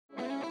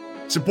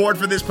Support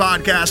for this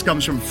podcast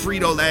comes from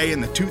Frito-Lay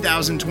and the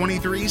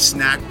 2023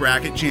 Snack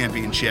Bracket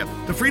Championship.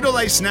 The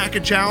Frito-Lay Snack-A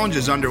Challenge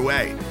is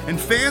underway, and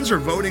fans are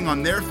voting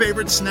on their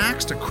favorite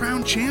snacks to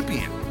crown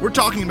champion. We're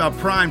talking about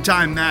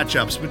prime-time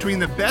matchups between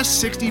the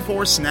best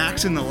 64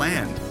 snacks in the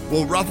land.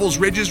 Will Ruffles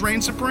Ridges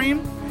reign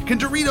supreme? Can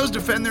Doritos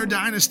defend their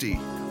dynasty?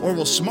 Or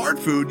will Smart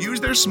Food use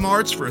their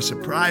smarts for a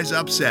surprise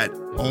upset?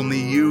 Only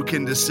you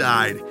can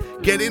decide.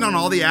 Get in on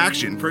all the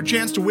action for a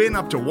chance to win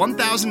up to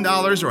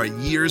 $1,000 or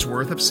a year's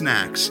worth of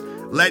snacks.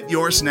 Let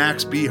your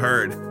snacks be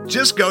heard.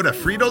 Just go to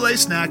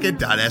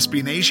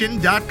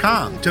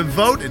fritolaysnacket.sbnation.com to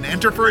vote and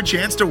enter for a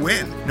chance to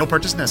win. No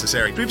purchase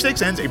necessary.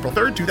 Sweepstakes ends April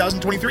 3rd,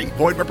 2023.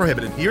 Void where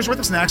prohibited. Year's worth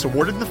of snacks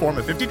awarded in the form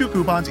of 52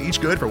 coupons, each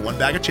good for one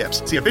bag of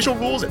chips. See official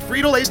rules at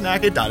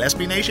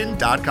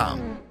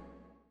fritolaysnacket.sbnation.com.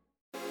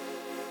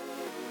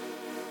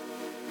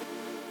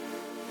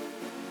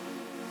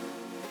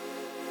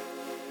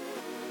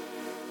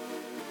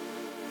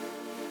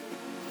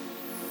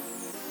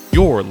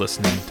 You're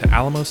listening to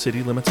Alamo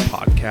City Limits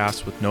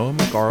Podcast with Noah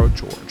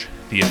Magaro-George,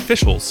 the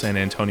official San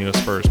Antonio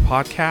Spurs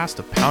podcast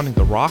of Pounding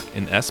the Rock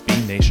in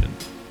SB Nation.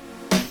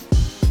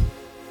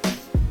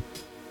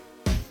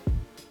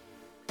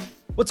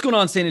 What's going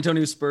on, San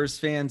Antonio Spurs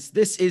fans?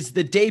 This is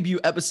the debut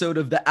episode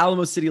of the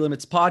Alamo City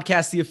Limits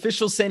Podcast, the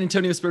official San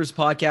Antonio Spurs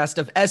podcast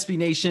of SB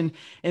Nation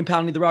and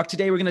Pounding the Rock.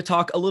 Today, we're going to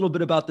talk a little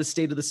bit about the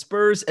state of the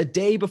Spurs a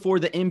day before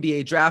the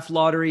NBA draft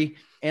lottery.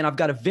 And I've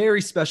got a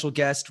very special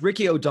guest,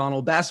 Ricky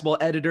O'Donnell, basketball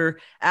editor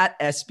at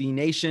SB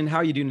Nation. How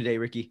are you doing today,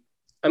 Ricky?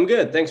 I'm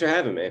good. Thanks for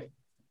having me.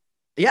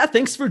 Yeah,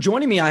 thanks for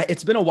joining me.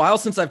 It's been a while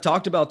since I've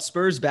talked about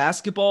Spurs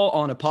basketball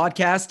on a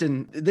podcast,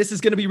 and this is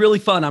going to be really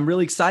fun. I'm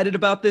really excited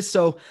about this.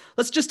 So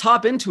let's just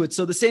hop into it.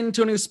 So the San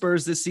Antonio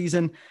Spurs this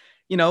season,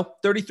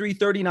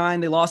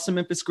 33-39, they lost to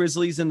Memphis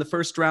Grizzlies in the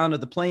first round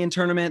of the play-in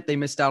tournament. They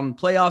missed out on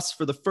playoffs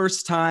for the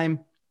first time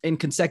in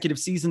consecutive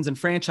seasons in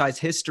franchise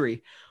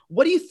history.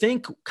 What do you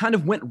think kind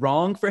of went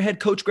wrong for head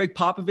coach Greg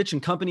Popovich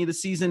and company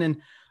this season?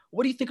 And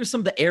what do you think are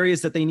some of the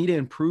areas that they need to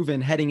improve in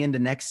heading into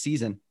next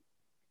season?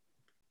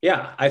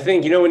 Yeah, I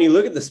think, when you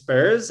look at the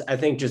Spurs, I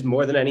think just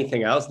more than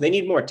anything else, they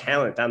need more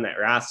talent on that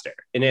roster.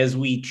 And as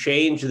we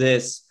change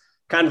this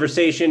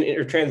conversation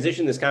or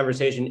transition this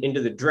conversation into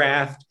the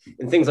draft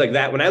and things like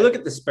that, when I look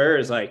at the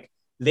Spurs,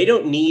 they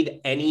don't need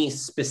any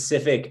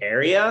specific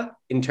area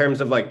in terms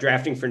of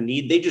drafting for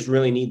need. They just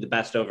really need the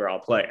best overall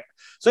player.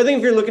 So I think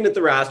if you're looking at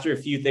the roster, a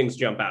few things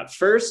jump out.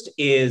 First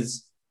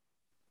is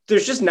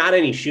there's just not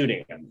any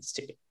shooting on this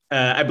team.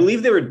 I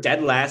believe they were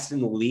dead last in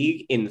the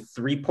league in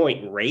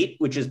 3-point rate,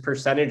 which is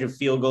percentage of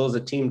field goals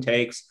a team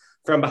takes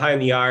from behind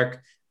the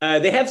arc.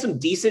 They have some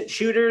decent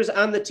shooters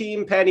on the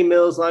team, Patty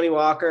Mills, Lonnie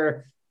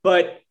Walker,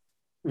 but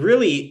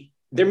really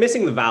they're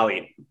missing the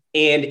volume.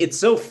 And it's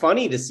so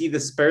funny to see the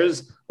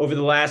Spurs over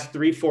the last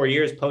 3-4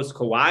 years post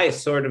Kawhi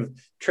sort of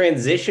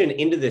transition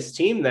into this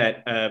team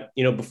that,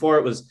 before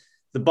it was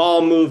the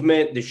ball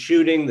movement, the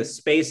shooting, the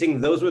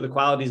spacing, those were the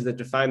qualities that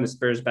define the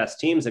Spurs' best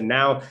teams. And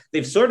now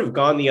they've sort of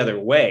gone the other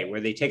way where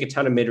they take a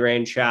ton of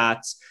mid-range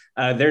shots.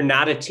 They're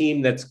not a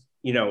team that's,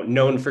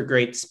 known for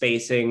great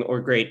spacing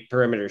or great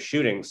perimeter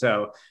shooting.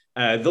 So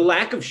the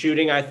lack of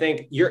shooting, I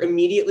think you're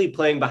immediately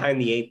playing behind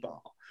the 8 ball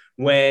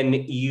when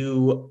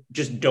you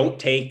just don't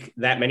take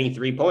that many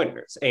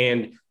 3-pointers.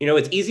 And,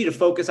 it's easy to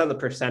focus on the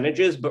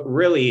percentages, but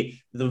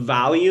really the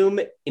volume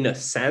in a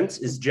sense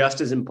is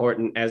just as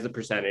important as the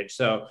percentage.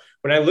 So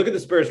when I look at the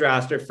Spurs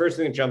roster, first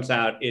thing that jumps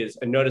out is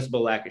a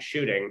noticeable lack of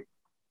shooting.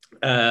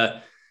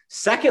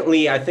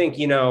 Secondly, I think,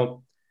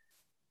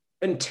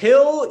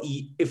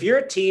 if you're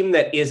a team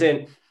that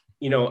isn't,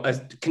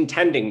 a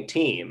contending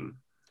team,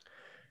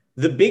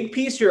 the big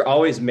piece you're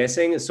always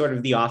missing is sort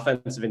of the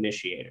offensive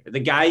initiator, the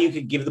guy you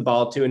could give the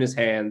ball to in his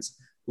hands,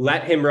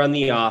 let him run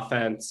the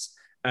offense.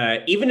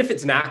 Even if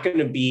it's not going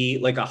to be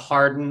like a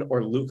Harden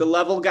or Luka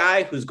level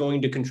guy who's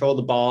going to control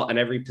the ball on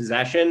every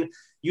possession,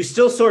 you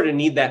still sort of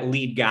need that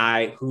lead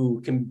guy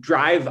who can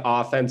drive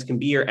offense, can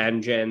be your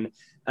engine.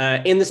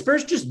 And the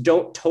Spurs just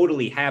don't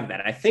totally have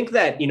that. I think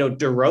that,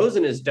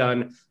 DeRozan has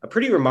done a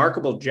pretty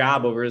remarkable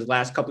job over his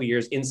last couple of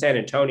years in San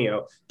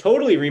Antonio,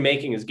 totally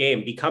remaking his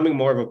game, becoming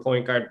more of a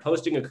point guard,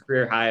 posting a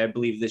career high, I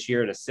believe, this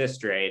year in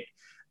assist rate.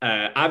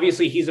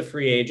 Obviously, he's a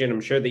free agent.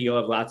 I'm sure that you'll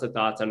have lots of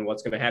thoughts on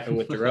what's going to happen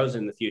with DeRozan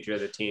in the future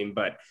of the team.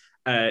 But,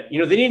 they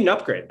need an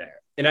upgrade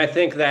there. And I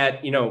think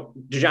that,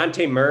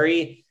 DeJounte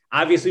Murray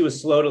obviously was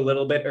slowed a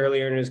little bit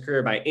earlier in his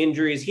career by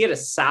injuries. He had a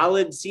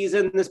solid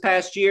season this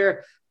past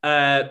year.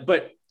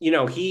 But,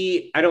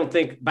 I don't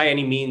think by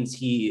any means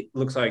he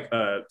looks like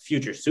a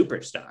future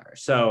superstar.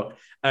 So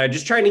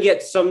just trying to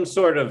get some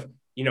sort of,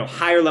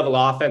 higher level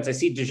offense. I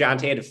see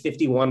DeJounte had a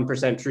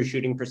 51% true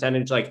shooting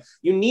percentage.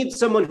 You need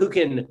someone who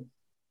can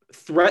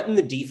threaten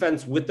the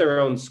defense with their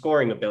own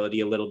scoring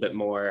ability a little bit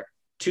more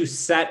to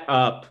set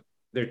up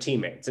their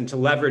teammates and to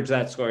leverage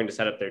that scoring to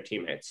set up their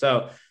teammates.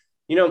 So,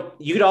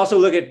 you could also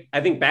look at, I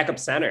think backup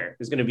center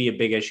is going to be a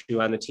big issue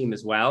on the team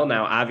as well.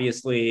 Now,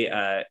 obviously,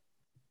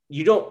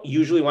 you don't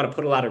usually want to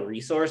put a lot of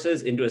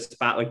resources into a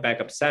spot like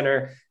backup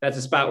center. That's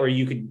a spot where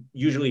you could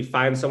usually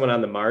find someone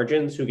on the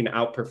margins who can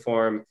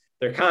outperform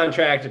their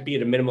contract, be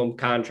it a minimum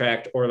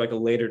contract or like a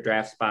later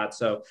draft spot.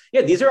 So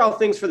yeah, these are all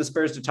things for the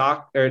Spurs to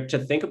talk or to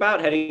think about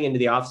heading into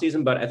the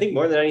offseason. But I think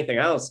more than anything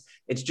else,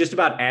 it's just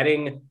about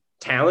adding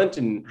talent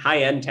and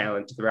high-end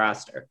talent to the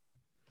roster.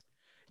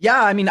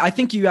 Yeah, I mean, I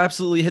think you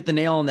absolutely hit the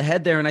nail on the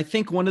head there. And I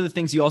think one of the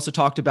things you also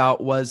talked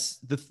about was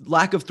the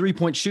lack of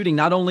three-point shooting.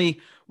 Not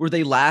only were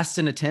they last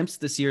in attempts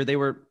this year, they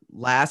were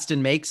last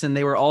in makes, and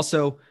they were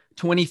also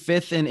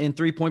 25th in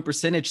three-point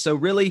percentage. So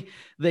really,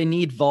 they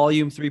need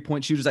volume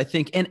three-point shooters, I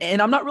think. And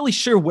I'm not really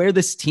sure where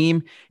this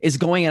team is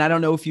going, and I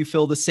don't know if you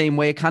feel the same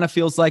way. It kind of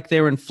feels like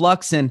they're in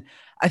flux. And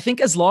I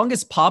think as long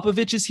as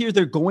Popovich is here,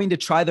 they're going to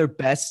try their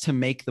best to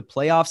make the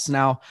playoffs.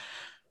 Now,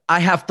 I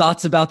have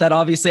thoughts about that.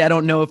 Obviously, I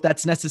don't know if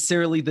that's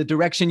necessarily the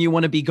direction you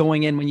want to be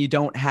going in when you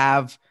don't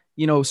have,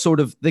 sort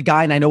of the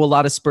guy. And I know a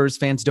lot of Spurs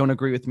fans don't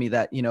agree with me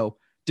that,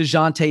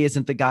 DeJounte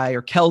isn't the guy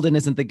or Keldon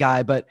isn't the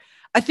guy, but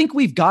I think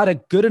we've got a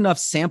good enough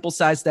sample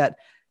size that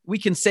we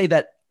can say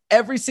that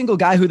every single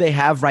guy who they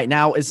have right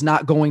now is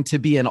not going to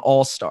be an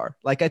all-star.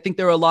 Like, I think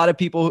there are a lot of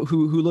people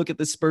who look at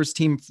the Spurs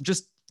team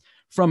just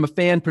from a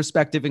fan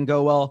perspective and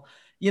go, well,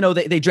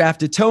 they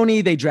drafted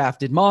Tony, they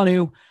drafted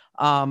Manu.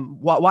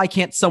 Why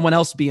can't someone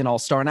else be an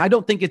all-star? And I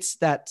don't think it's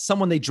that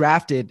someone they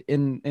drafted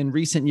in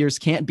recent years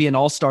can't be an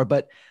all-star,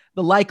 but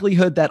the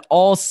likelihood that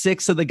all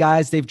 6 of the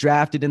guys they've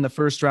drafted in the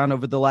first round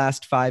over the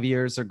last 5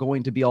 years are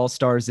going to be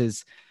all-stars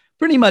is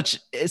pretty much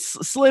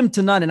slim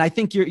to none. And I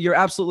think you're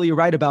absolutely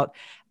right about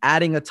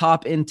adding a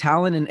top end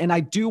talent. And I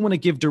do want to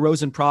give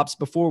DeRozan props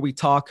before we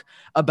talk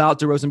about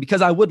DeRozan,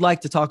 because I would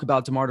like to talk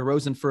about DeMar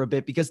DeRozan for a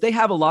bit, because they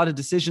have a lot of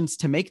decisions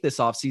to make this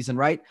offseason,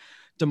 right?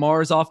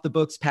 DeMar is off the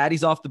books.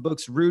 Patty's off the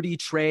books. Rudy,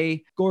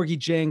 Trey, Gorgie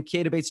Jing,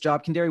 Keita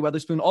Bates-Job, Kendary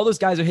Weatherspoon, all those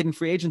guys are hitting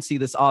free agency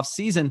this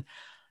offseason.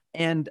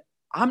 And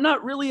I'm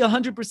not really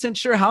 100%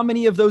 sure how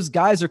many of those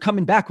guys are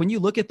coming back. When you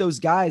look at those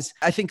guys,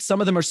 I think some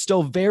of them are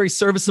still very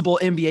serviceable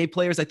NBA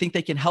players. I think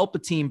they can help a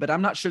team, but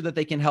I'm not sure that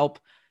they can help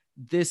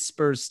this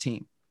Spurs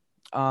team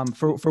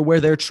for where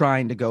they're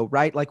trying to go,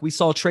 right? Like we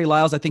saw Trey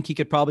Lyles. I think he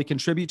could probably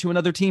contribute to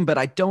another team, but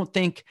I don't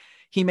think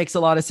he makes a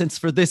lot of sense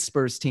for this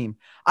Spurs team.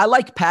 I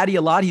like Patty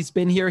a lot. He's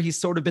been here. He's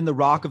sort of been the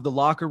rock of the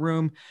locker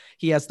room.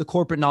 He has the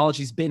corporate knowledge.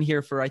 He's been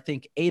here for, I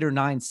think, 8 or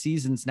 9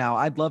 seasons now.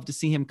 I'd love to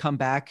see him come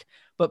back,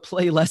 but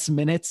play less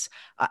minutes.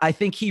 I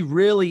think he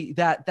really,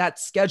 that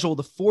schedule,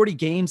 the 40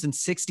 games in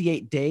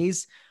 68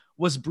 days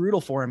was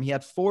brutal for him. He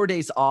had 4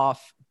 days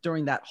off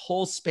during that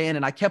whole span.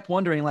 And I kept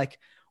wondering, like,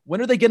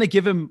 when are they going to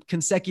give him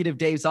consecutive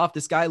days off?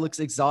 This guy looks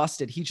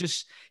exhausted.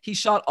 He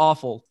shot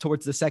awful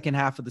towards the second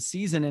half of the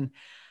season. And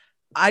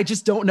I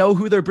just don't know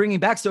who they're bringing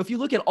back. So if you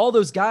look at all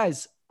those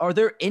guys, are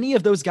there any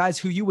of those guys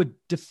who you would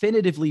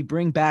definitively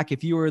bring back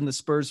if you were in the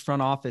Spurs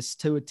front office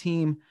to a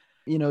team,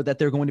 that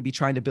they're going to be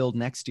trying to build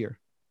next year?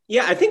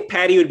 Yeah, I think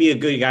Patty would be a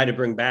good guy to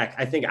bring back.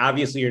 I think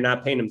obviously you're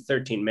not paying him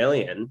 $13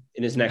 million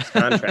in his next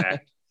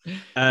contract.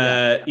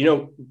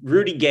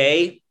 Rudy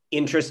Gay,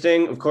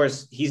 interesting. Of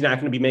course, he's not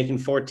going to be making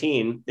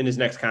 14 in his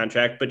next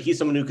contract, but he's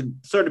someone who could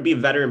sort of be a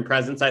veteran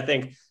presence. I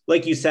think,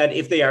 like you said,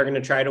 if they are going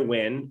to try to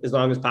win, as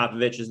long as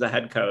Popovich is the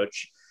head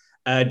coach.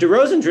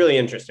 DeRozan's really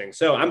interesting.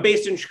 So I'm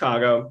based in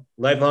Chicago,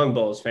 lifelong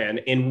Bulls fan,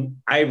 and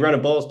I run a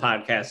Bulls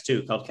podcast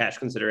too called Cash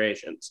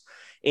Considerations.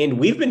 And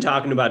we've been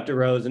talking about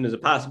DeRozan as a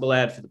possible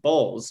ad for the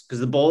Bulls because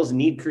the Bulls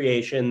need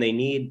creation. They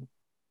need,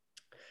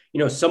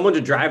 someone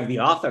to drive the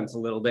offense a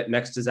little bit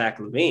next to Zach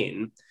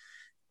LaVine.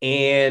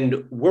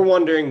 And we're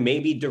wondering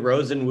maybe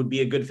DeRozan would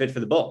be a good fit for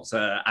the Bulls.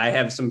 I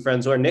have some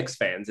friends who are Knicks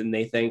fans, and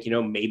they think,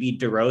 maybe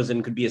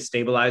DeRozan could be a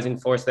stabilizing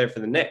force there for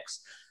the Knicks.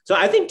 So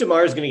I think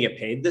DeMar is going to get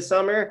paid this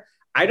summer.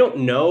 I don't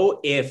know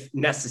if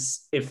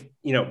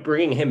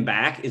bringing him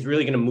back is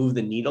really going to move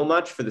the needle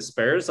much for the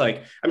Spurs.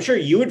 Like, I'm sure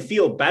you would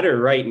feel better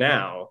right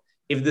now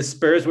if the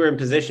Spurs were in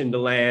position to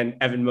land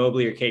Evan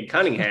Mobley or Cade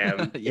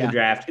Cunningham in the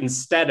draft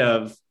instead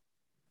of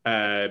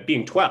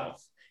being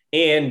 12th.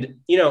 And,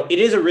 it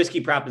is a risky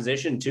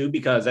proposition too,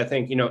 because I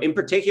think, in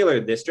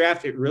particular, this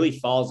draft, it really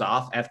falls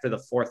off after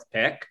the 4th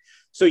pick.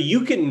 So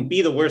you can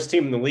be the worst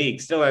team in the league,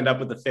 still end up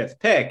with the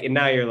 5th pick. And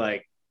now you're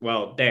like,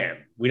 well, damn,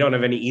 we don't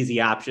have any easy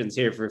options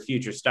here for a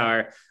future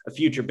star, a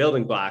future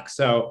building block.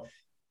 So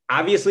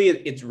obviously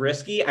it's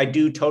risky. I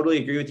do totally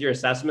agree with your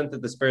assessment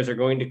that the Spurs are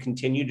going to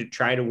continue to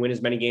try to win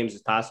as many games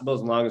as possible,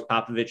 as long as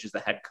Popovich is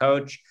the head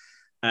coach.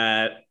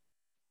 And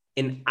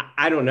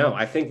I don't know.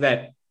 I think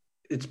that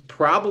it's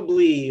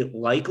probably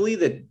likely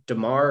that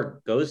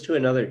DeMar goes to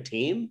another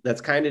team.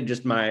 That's kind of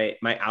just my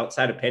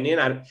outside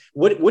opinion.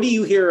 What do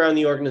you hear around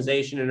the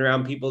organization and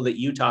around people that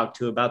you talk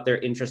to about their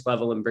interest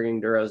level in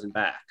bringing DeRozan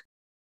back?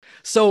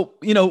 So,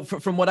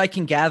 from what I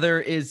can gather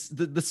is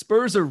the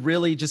Spurs are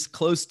really just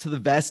close to the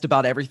vest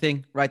about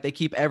everything, right? They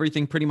keep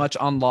everything pretty much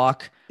on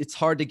lock. It's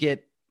hard to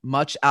get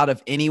much out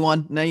of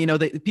anyone. Now,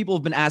 people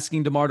have been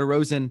asking DeMar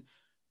DeRozan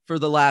for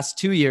the last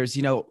 2 years,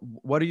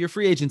 what are your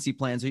free agency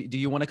plans? Do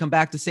you want to come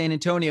back to San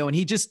Antonio? And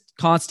he just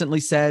constantly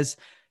says,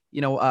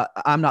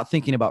 I'm not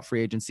thinking about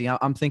free agency.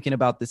 I'm thinking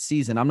about this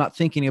season. I'm not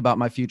thinking about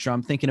my future.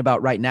 I'm thinking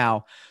about right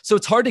now. So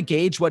it's hard to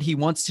gauge what he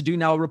wants to do.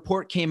 Now, a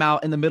report came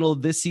out in the middle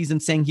of this season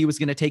saying he was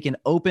going to take an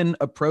open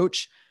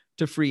approach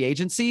to free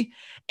agency.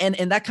 And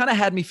that kind of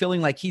had me feeling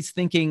like he's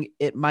thinking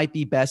it might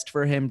be best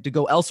for him to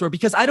go elsewhere,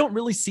 because I don't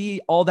really see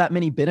all that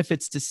many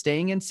benefits to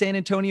staying in San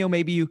Antonio.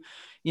 Maybe you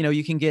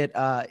can get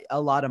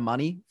a lot of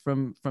money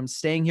from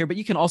staying here, but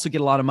you can also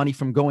get a lot of money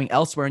from going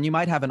elsewhere, and you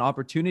might have an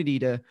opportunity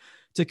to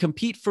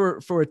compete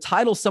for a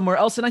title somewhere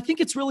else. And I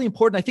think it's really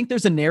important. I think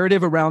there's a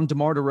narrative around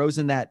DeMar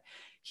DeRozan that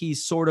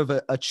he's sort of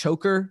a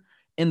choker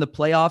in the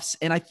playoffs.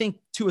 And I think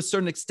to a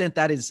certain extent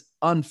that is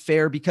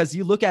unfair, because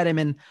you look at him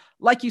and,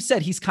 like you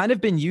said, he's kind of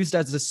been used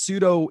as a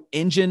pseudo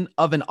engine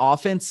of an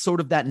offense, sort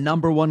of that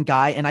number one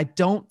guy. And I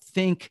don't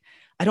think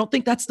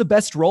that's the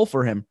best role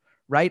for him,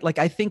 right? Like,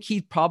 I think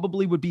he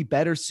probably would be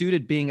better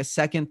suited being a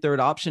second, third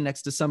option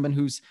next to someone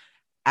who's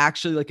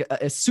actually like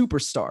a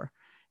superstar.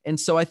 And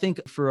so I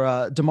think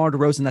for DeMar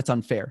DeRozan, that's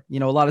unfair. A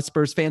lot of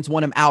Spurs fans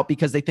want him out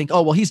because they think,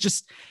 oh, well, he's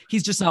just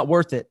not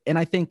worth it. And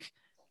I think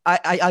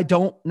I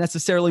don't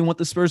necessarily want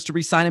the Spurs to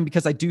re-sign him,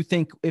 because I do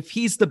think if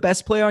he's the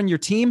best player on your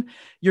team,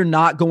 you're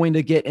not going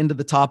to get into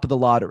the top of the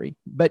lottery,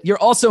 but you're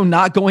also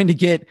not going to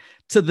get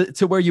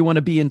to where you want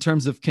to be in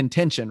terms of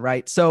contention,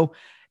 right? So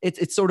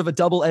it's sort of a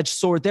double-edged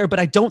sword there, but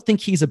I don't think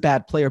he's a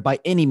bad player by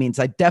any means.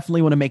 I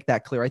definitely want to make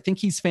that clear. I think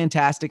he's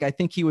fantastic. I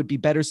think he would be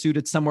better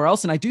suited somewhere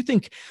else. And I do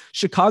think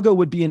Chicago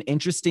would be an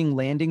interesting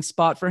landing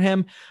spot for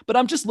him, but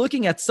I'm just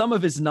looking at some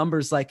of his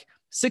numbers, like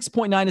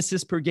 6.9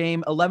 assists per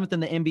game, 11th in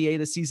the NBA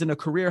this season, a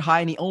career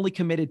high, and he only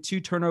committed 2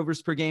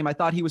 turnovers per game. I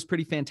thought he was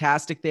pretty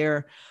fantastic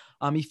there.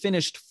 He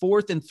finished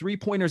 4th in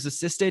 3-pointers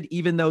assisted,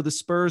 even though the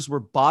Spurs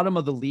were bottom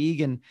of the league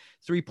in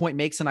 3-point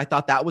makes. And I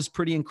thought that was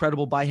pretty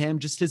incredible by him.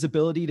 Just his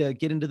ability to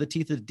get into the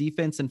teeth of the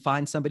defense and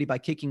find somebody by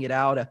kicking it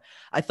out.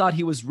 I thought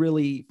he was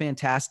really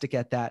fantastic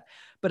at that.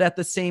 But at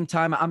the same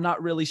time, I'm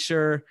not really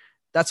sure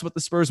that's what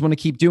the Spurs want to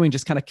keep doing,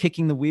 just kind of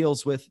kicking the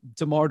wheels with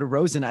DeMar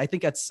DeRozan. I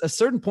think at a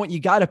certain point,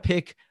 you got to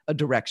pick a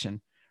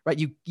direction, right?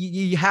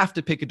 You have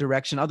to pick a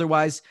direction.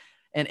 Otherwise,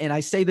 and I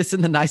say this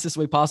in the nicest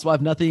way possible, I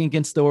have nothing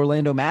against the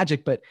Orlando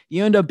Magic, but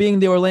you end up being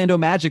the Orlando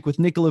Magic with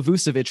Nikola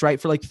Vucevic,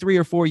 right? For like 3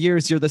 or 4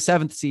 years, you're the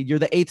 7th seed, you're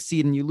the 8th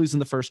seed, and you lose in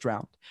the first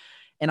round.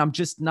 And I'm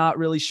just not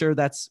really sure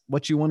that's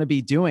what you want to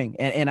be doing.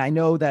 And I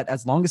know that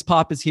as long as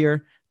Pop is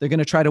here, they're going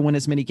to try to win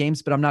as many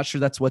games, but I'm not sure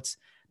that's what's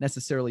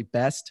necessarily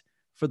best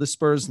for the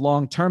Spurs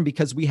long-term,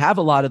 because we have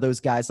a lot of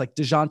those guys like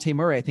DeJounte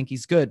Murray. I think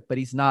he's good, but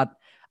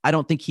I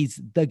don't think he's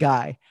the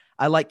guy.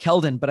 I like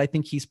Keldon, but I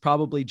think he's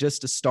probably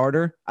just a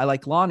starter. I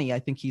like Lonnie. I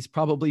think he's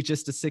probably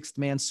just a 6th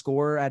man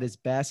scorer at his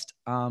best.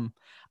 I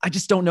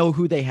just don't know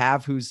who they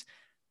have who's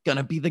going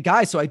to be the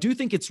guy. So I do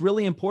think it's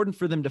really important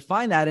for them to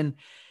find that.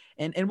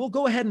 And we'll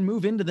go ahead and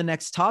move into the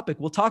next topic.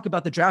 We'll talk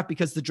about the draft,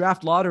 because the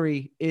draft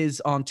lottery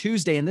is on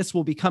Tuesday and this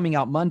will be coming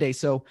out Monday.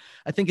 So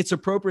I think it's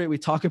appropriate we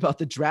talk about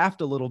the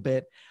draft a little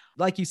bit.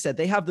 Like you said,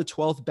 they have the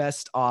 12th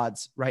best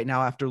odds right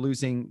now after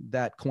losing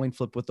that coin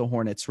flip with the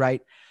Hornets,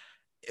 right?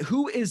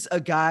 Who is a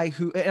guy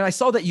who, and I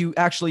saw that you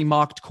actually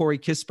mocked Corey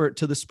Kispert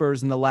to the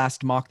Spurs in the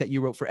last mock that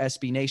you wrote for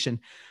SB Nation,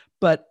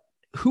 but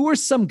who are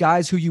some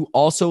guys who you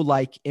also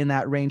like in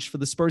that range for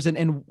the Spurs?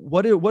 And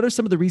what are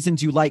some of the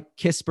reasons you like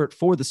Kispert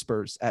for the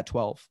Spurs at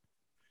 12?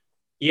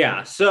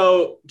 Yeah.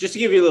 So just to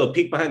give you a little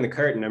peek behind the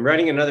curtain, I'm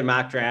writing another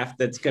mock draft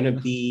that's going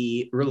to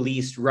be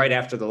released right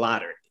after the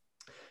lottery.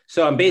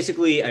 So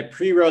I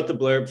pre-wrote the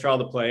blurbs for all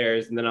the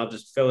players, and then I'll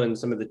just fill in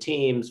some of the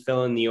teams,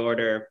 fill in the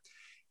order.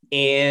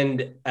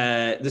 And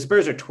the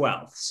Spurs are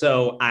 12th.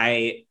 So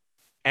I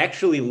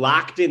actually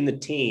locked in the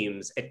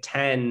teams at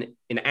 10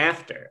 and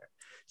after.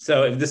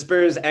 So if the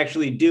Spurs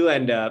actually do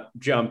end up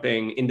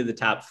jumping into the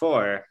top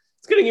 4,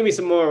 it's going to give me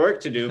some more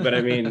work to do. But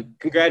I mean,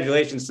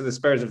 congratulations to the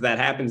Spurs if that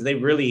happens. They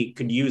really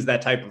could use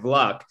that type of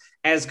luck,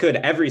 as could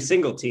every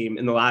single team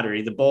in the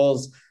lottery. The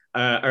Bulls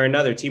are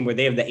another team where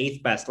they have the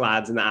 8th best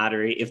odds in the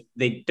lottery. If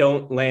they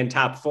don't land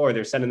top 4,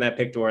 they're sending that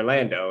pick to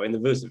Orlando in the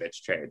Vucevic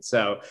trade.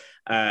 So,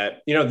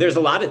 there's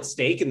a lot at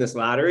stake in this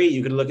lottery.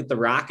 You could look at the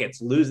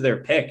Rockets lose their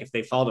pick if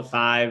they fall to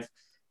 5.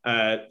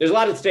 There's a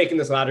lot at stake in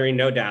this lottery,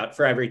 no doubt,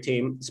 for every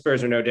team.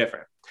 Spurs are no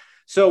different.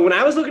 So when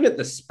I was looking at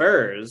the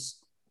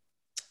Spurs,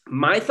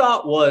 my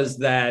thought was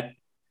that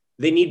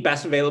they need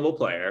best available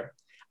player.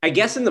 I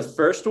guess in the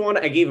first one,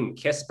 I gave him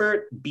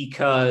Kispert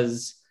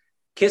because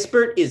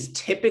Kispert is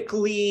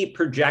typically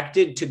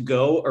projected to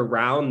go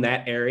around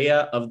that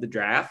area of the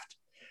draft.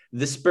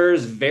 The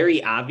Spurs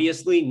very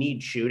obviously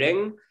need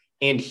shooting,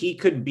 and he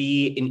could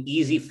be an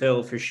easy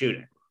fill for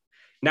shooting.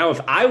 Now,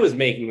 if I was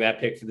making that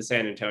pick for the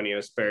San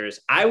Antonio Spurs,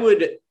 I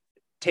would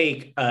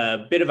take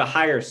a bit of a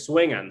higher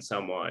swing on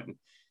someone.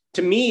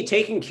 To me,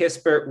 taking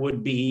Kispert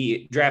would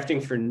be drafting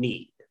for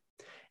need.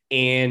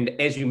 And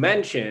as you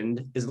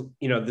mentioned,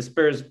 the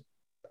Spurs,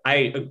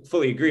 I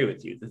fully agree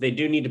with you that they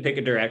do need to pick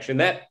a direction.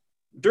 That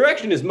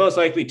direction is most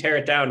likely tear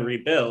it down and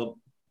rebuild,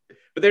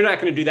 but they're not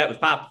going to do that with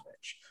Popovich.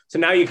 So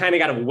now you kind of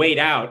got to wait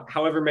out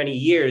however many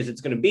years it's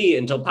going to be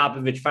until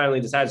Popovich finally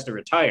decides to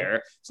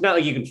retire. It's not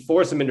like you can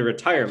force him into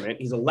retirement.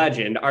 He's a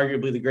legend,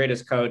 arguably the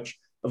greatest coach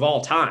of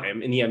all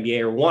time in the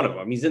NBA, or one of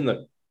them. He's in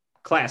the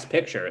class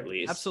picture, at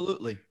least.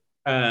 Absolutely.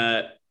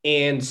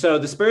 And so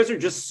the Spurs are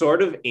just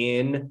sort of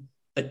in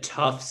a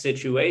tough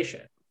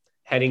situation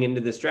heading into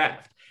this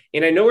draft.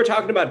 And I know we're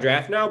talking about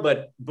draft now,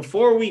 but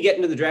before we get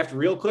into the draft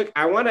real quick,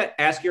 I want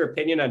to ask your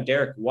opinion on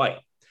Derek White,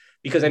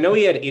 because I know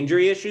he had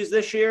injury issues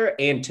this year.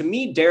 And to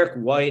me, Derek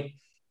White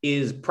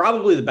is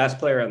probably the best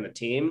player on the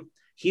team.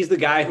 He's the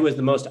guy who has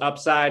the most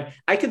upside.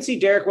 I could see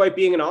Derek White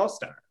being an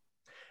all-star.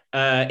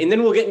 And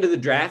then we'll get into the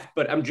draft,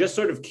 but I'm just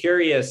sort of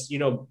curious, you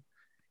know,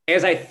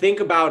 as I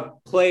think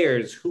about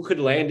players who could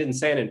land in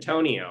San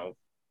Antonio,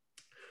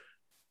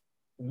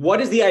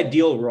 what is the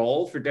ideal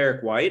role for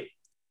Derek White?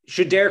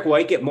 Should Derek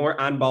White get more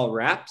on-ball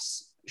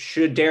reps?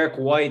 Should Derek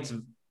White's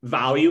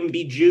volume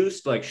be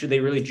juiced? Like, should they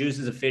really juice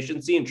his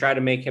efficiency and try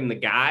to make him the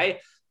guy?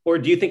 Or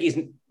do you think he's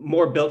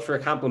more built for a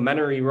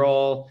complementary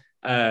role?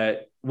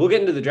 We'll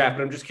get into the draft,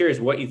 but I'm just curious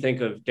what you think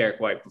of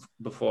Derek White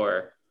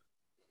before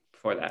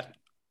that.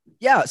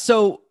 Yeah.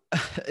 So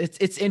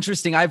it's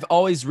interesting. I've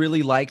always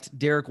really liked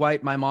Derek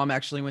White. My mom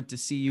actually went to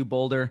CU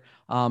Boulder.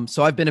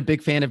 So I've been a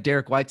big fan of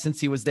Derek White since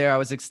he was there. I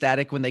was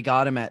ecstatic when they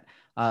got him at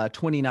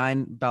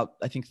 29, about,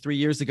 I think 3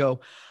 years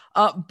ago.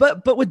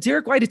 But with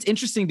Derek White, it's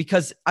interesting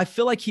because I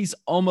feel like he's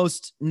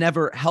almost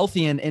never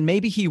healthy, and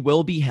maybe he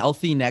will be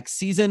healthy next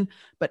season.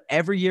 But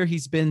every year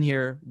he's been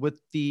here,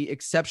 with the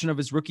exception of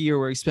his rookie year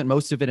where he spent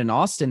most of it in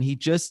Austin, he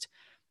just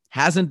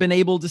hasn't been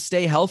able to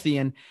stay healthy.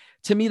 And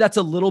to me, that's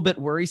a little bit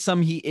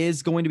worrisome. He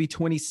is going to be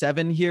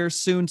 27 here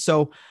soon.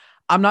 So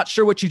I'm not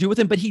sure what you do with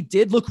him, but he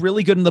did look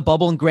really good in the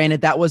bubble. And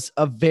granted, that was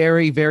a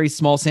very, very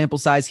small sample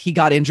size. He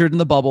got injured in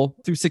the bubble.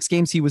 Through 6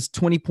 games, he was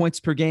 20 points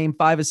per game,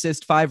 5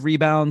 assists, 5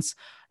 rebounds,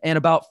 and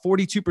about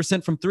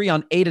 42% from 3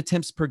 on 8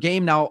 attempts per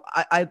game. Now,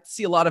 I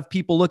see a lot of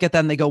people look at that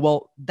and they go,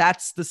 well,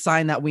 that's the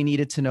sign that we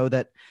needed to know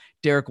that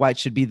Derek White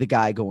should be the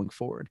guy going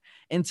forward.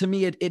 And to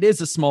me, it is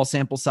a small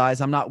sample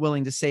size. I'm not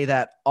willing to say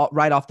that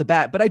right off the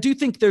bat, but I do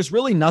think there's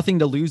really nothing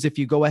to lose if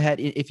you go ahead,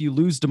 if you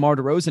lose DeMar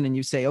DeRozan and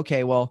you say,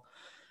 okay, well,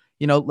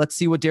 you know, let's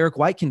see what Derek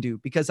White can do,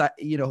 because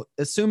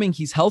assuming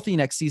he's healthy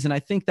next season, I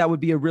think that would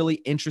be a really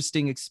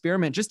interesting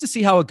experiment just to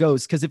see how it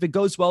goes. Because if it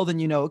goes well,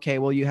 then, okay,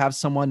 well, you have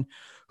someone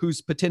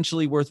who's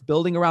potentially worth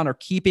building around or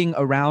keeping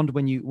around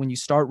when you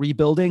start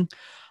rebuilding.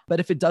 But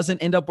if it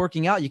doesn't end up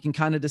working out, you can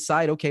kind of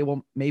decide, okay,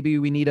 well, maybe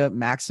we need to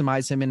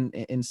maximize him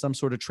in some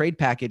sort of trade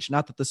package.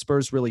 Not that the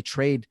Spurs really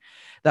trade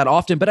that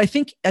often, but I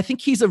think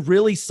he's a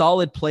really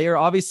solid player.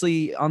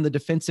 Obviously, on the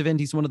defensive end,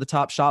 he's one of the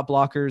top shot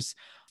blockers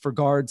for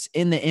guards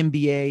in the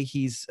NBA.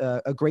 He's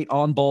a great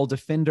on-ball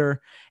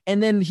defender.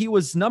 And then he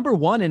was number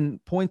 1 in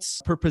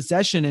points per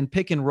possession in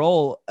pick and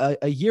roll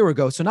a year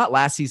ago. So not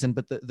last season,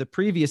 but the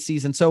previous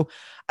season. So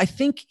I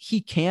think he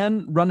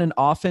can run an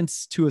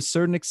offense to a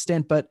certain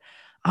extent, but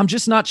I'm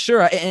just not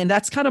sure. And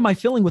that's kind of my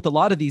feeling with a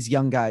lot of these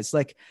young guys.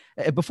 Like,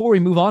 before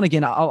we move on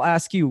again, I'll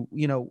ask you,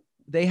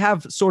 they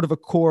have sort of a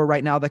core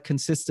right now that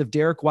consists of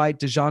Derek White,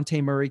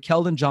 DeJounte Murray,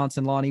 Keldon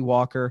Johnson, Lonnie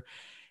Walker,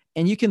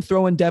 and you can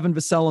throw in Devin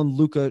Vassell and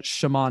Luka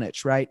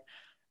Šimanić, right?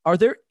 Are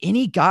there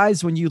any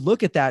guys, when you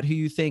look at that, who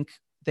you think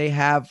they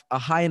have a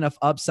high enough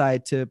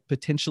upside to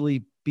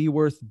potentially be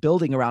worth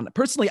building around?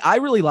 Personally, I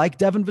really like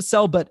Devin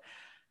Vassell, but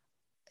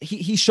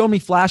he showed me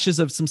flashes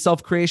of some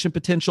self-creation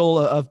potential,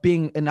 of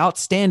being an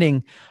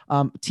outstanding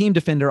team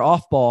defender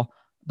off ball.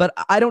 But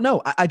I don't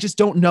know. I just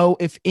don't know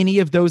if any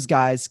of those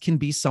guys can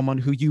be someone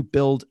who you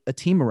build a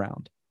team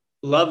around.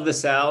 Love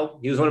Vassell.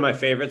 He was one of my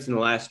favorites in the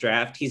last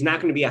draft. He's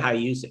not going to be a high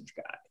usage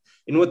guy.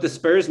 And what the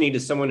Spurs need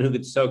is someone who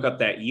could soak up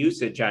that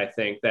usage, I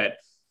think, that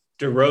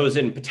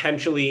DeRozan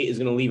potentially is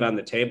going to leave on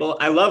the table.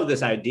 I love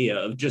this idea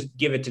of just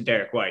give it to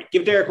Derek White.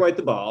 Give Derek White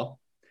the ball,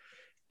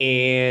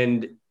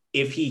 and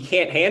if he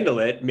can't handle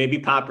it, maybe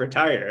Pop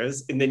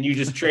retires, and then you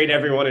just trade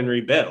everyone and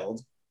rebuild.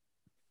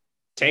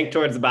 Tank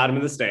towards the bottom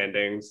of the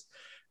standings.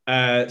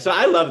 So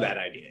I love that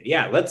idea.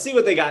 Yeah, let's see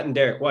what they got in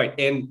Derek White.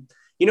 And,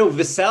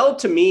 Vassell,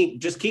 to me,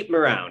 just keep him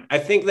around. I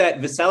think that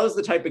Vassell is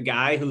the type of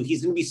guy who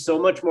he's going to be so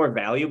much more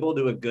valuable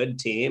to a good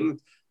team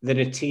than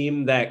a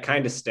team that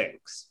kind of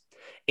stinks.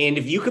 And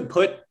if you could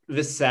put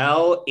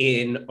Vassell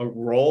in a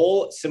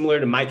role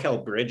similar to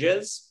Mikal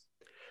Bridges,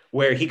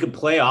 where he could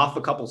play off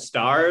a couple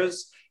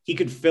stars, he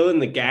could fill in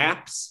the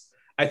gaps,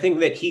 I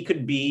think that he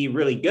could be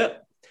really good.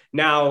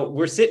 Now,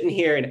 we're sitting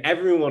here and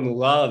everyone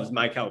loves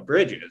Mikal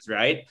Bridges,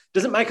 right?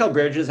 Doesn't Mikal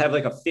Bridges have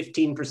like a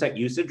 15%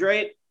 usage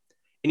rate?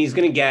 And he's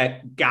going to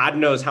get God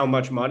knows how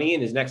much money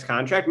in his next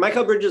contract.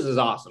 Mikal Bridges is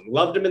awesome.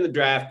 Loved him in the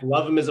draft.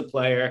 Love him as a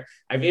player.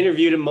 I've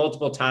interviewed him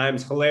multiple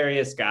times.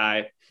 Hilarious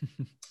guy.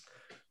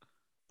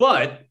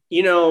 But,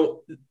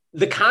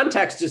 the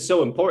context is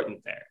so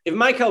important there. If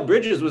Mikal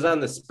Bridges was on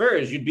the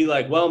Spurs, you'd be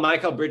like, well,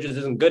 Mikal Bridges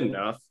isn't good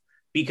enough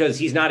because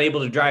he's not able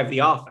to drive the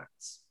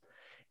offense.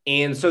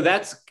 And so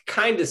that's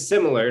kind of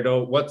similar to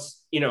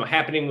what's,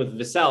 happening with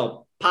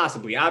Vassell,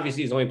 possibly.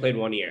 Obviously, he's only played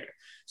 1 year.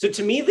 So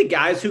to me, the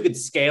guys who could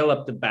scale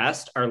up the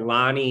best are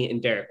Lonnie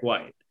and Derek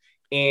White.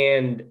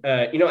 And,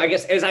 I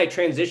guess as I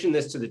transition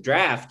this to the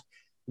draft,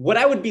 what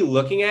I would be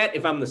looking at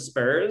if I'm the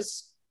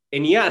Spurs,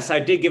 and yes, I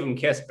did give him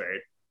Kispert,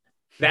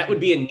 that would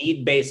be a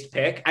need-based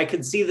pick. I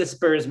could see the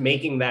Spurs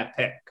making that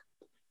pick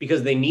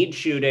because they need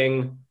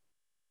shooting.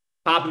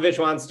 Popovich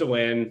wants to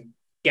win.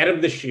 Get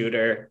him the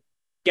shooter.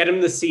 Get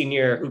him the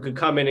senior who could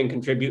come in and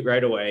contribute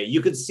right away.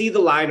 You could see the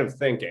line of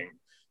thinking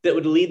that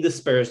would lead the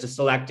Spurs to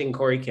selecting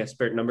Corey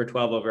Kispert, number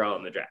 12 overall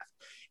in the draft.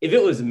 If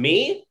it was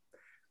me,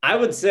 I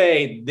would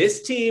say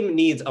this team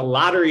needs a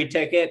lottery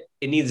ticket.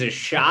 It needs a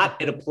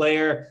shot at a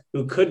player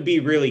who could be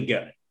really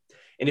good.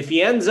 And if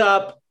he ends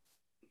up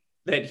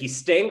that he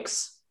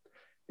stinks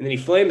and then he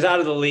flames out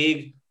of the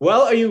league,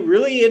 well, are you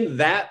really in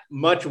that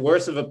much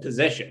worse of a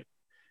position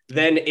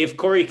than if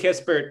Corey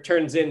Kispert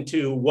turns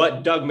into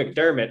what Doug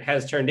McDermott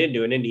has turned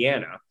into in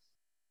Indiana?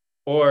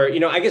 Or,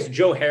 I guess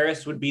Joe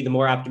Harris would be the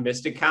more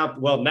optimistic comp.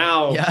 Well,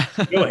 now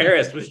Joe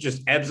Harris was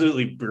just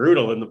absolutely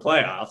brutal in the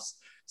playoffs.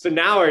 So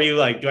now are you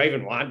like, do I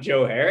even want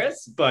Joe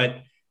Harris?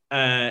 But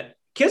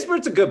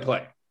Kispert's a good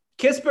player.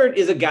 Kispert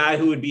is a guy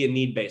who would be a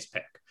need-based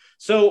pick.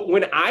 So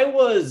when I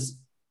was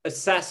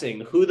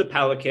assessing who the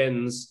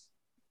Pelicans,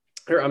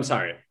 or I'm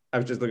sorry, I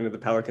was just looking at the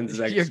Pelicans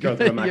as I just go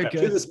through my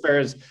who the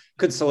Spurs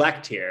could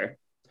select here.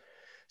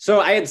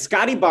 So I had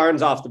Scotty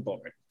Barnes off the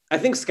board. I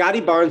think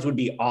Scotty Barnes would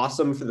be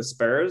awesome for the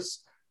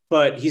Spurs,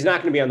 but he's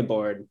not going to be on the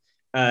board.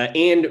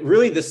 And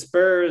really the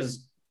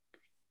Spurs,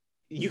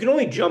 you can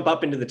only jump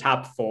up into the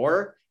top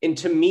 4. And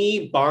to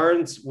me,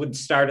 Barnes would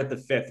start at the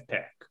 5th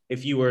pick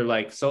if you were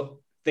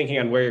thinking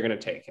on where you're going to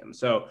take him.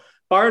 So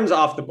Barnes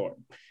off the board.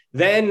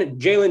 Then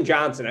Jalen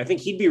Johnson, I think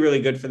he'd be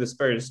really good for the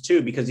Spurs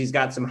too, because he's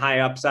got some high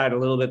upside, a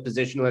little bit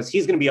positionless.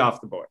 He's going to be off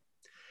the board.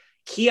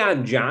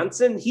 Keon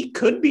Johnson, he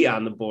could be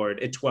on the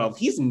board at 12.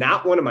 He's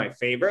not one of my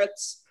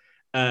favorites.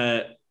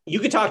 You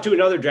could talk to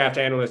another draft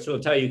analyst who will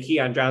tell you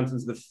Keon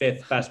Johnson's the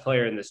 5th best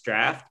player in this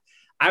draft.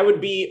 I would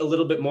be a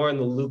little bit more on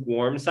the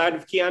lukewarm side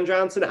of Keon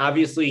Johnson.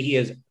 Obviously, he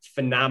has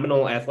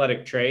phenomenal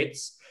athletic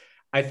traits.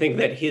 I think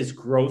that his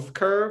growth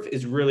curve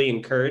is really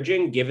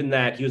encouraging, given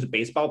that he was a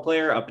baseball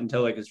player up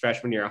until his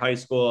freshman year of high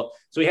school.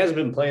 So he hasn't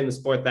been playing the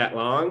sport that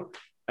long.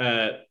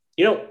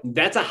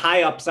 That's a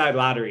high upside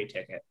lottery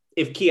ticket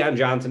if Keon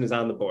Johnson is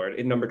on the board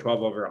at number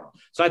 12 overall.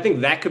 So I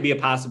think that could be a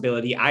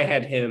possibility. I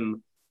had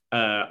him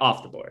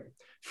off the board.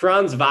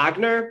 Franz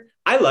Wagner,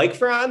 I like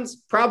Franz.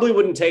 Probably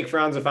wouldn't take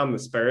Franz if I'm the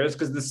Spurs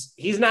because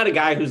he's not a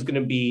guy who's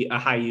going to be a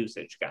high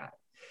usage guy.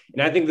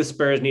 And I think the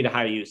Spurs need a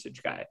high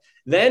usage guy.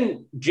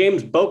 Then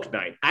James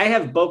Bouknight. I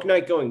have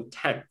Bouknight going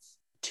 10th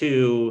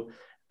to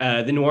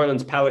the New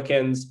Orleans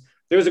Pelicans.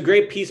 There was a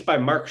great piece by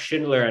Mark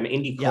Schindler on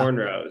Indy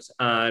Cornrows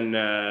on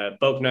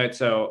Bouknight.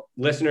 So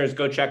listeners,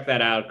 go check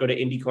that out. Go to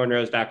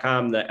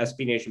indycornrows.com, the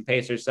SB Nation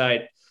Pacers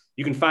site.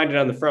 You can find it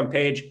on the front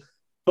page.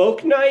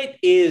 Bouknight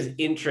is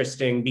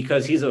interesting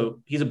because he's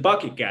a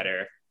bucket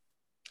getter.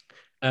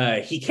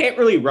 He can't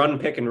really run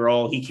pick and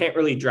roll. He can't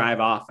really drive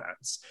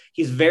offense.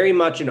 He's very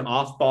much an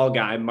off-ball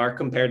guy. Mark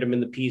compared him in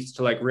the piece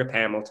to Rip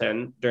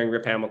Hamilton during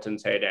Rip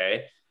Hamilton's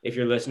heyday. If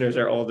your listeners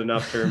are old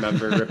enough to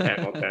remember Rip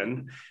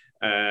Hamilton.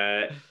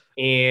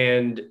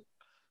 And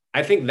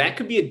I think that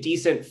could be a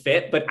decent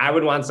fit, but I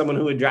would want someone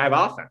who would drive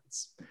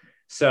offense.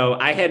 So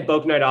I had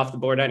Bouknight off the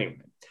board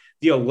anyway.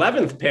 The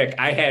 11th pick,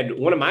 I had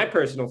one of my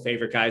personal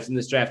favorite guys in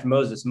this draft,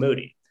 Moses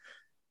Moody.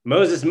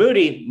 Moses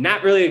Moody,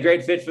 not really a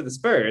great fit for the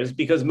Spurs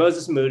because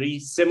Moses Moody,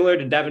 similar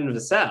to Devin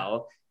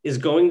Vassell, is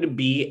going to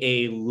be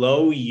a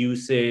low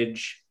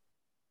usage,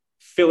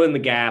 fill in the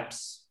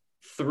gaps,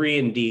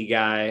 3-and-D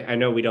guy. I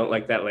know we don't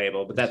like that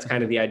label, but that's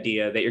kind of the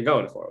idea that you're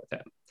going for with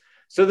him.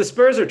 So the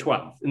Spurs are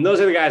 12th, and those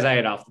are the guys I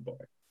had off the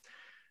board.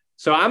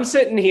 So I'm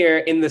sitting here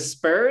in the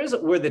Spurs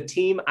were the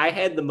team I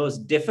had the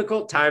most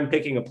difficult time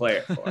picking a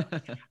player for.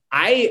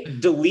 I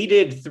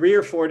deleted 3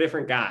 or 4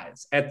 different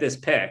guys at this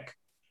pick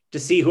to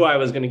see who I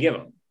was going to give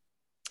them.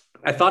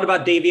 I thought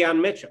about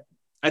Davion Mitchell.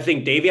 I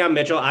think Davion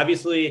Mitchell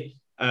obviously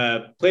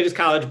played his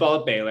college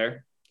ball at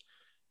Baylor.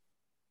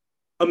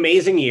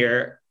 Amazing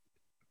year.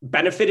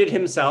 Benefited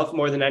himself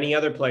more than any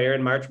other player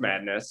in March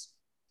Madness.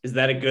 Is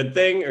that a good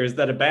thing or is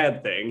that a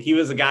bad thing? He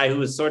was a guy who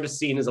was sort of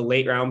seen as a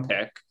late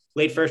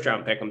first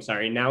round pick. I'm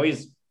sorry. Now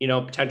he's,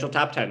 potential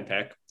top 10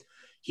 pick.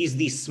 He's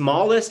the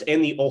smallest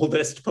and the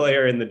oldest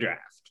player in the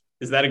draft.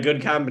 Is that a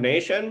good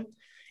combination?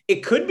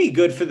 It could be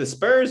good for the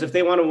Spurs if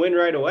they want to win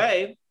right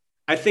away.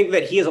 I think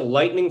that he has a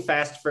lightning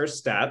fast first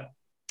step,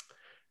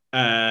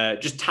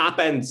 just top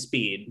end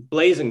speed,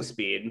 blazing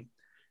speed.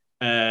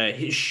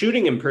 His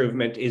shooting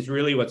improvement is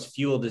really what's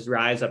fueled his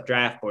rise up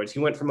draft boards. He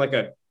went from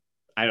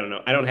I don't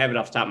know. I don't have it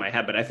off the top of my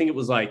head, but I think it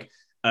was a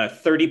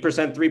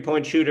 30%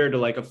 3-point shooter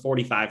to a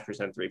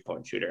 45%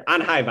 3-point shooter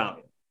on high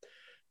volume.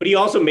 But he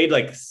also made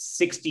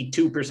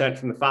 62%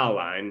 from the foul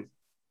line.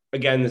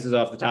 Again, this is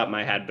off the top of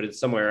my head, but it's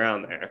somewhere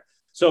around there.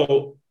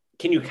 So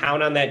can you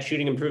count on that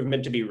shooting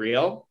improvement to be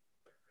real?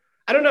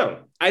 I don't know.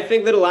 I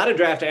think that a lot of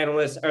draft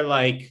analysts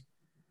are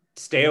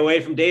stay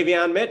away from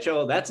Davion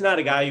Mitchell. That's not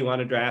a guy you want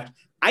to draft.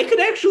 I could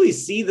actually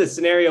see the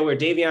scenario where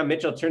Davion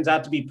Mitchell turns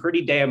out to be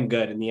pretty damn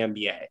good in the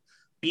NBA.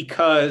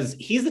 because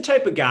he's the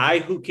type of guy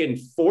who can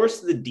force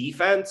the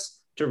defense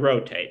to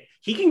rotate.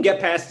 He can get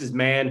past his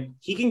man.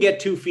 He can get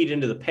 2 feet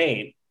into the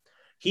paint.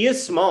 He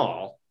is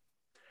small.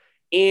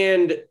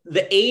 And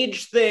the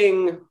age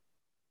thing,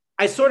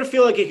 I sort of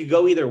feel like it could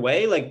go either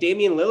way. Like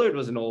Damian Lillard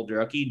was an old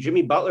rookie.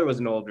 Jimmy Butler was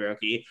an old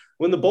rookie.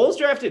 When the Bulls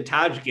drafted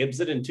Taj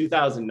Gibson in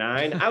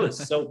 2009, I was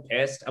so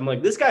pissed. I'm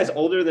like, this guy's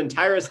older than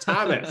Tyrese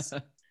Thomas.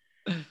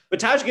 But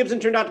Taj Gibson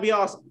turned out to be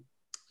awesome.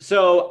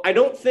 So I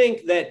don't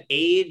think that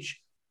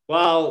age,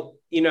 while,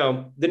 you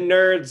know, the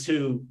nerds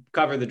who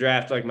cover the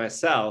draft like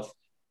myself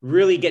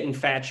really get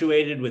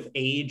infatuated with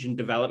age and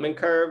development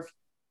curve,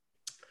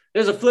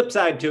 there's a flip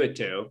side to it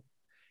too.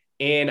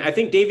 And I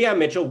think Davion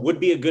Mitchell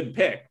would be a good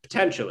pick,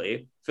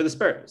 potentially, for the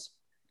Spurs.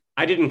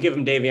 I didn't give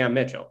him Davion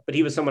Mitchell, but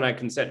he was someone I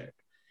considered.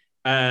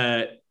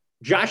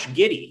 Josh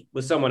Giddey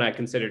was someone I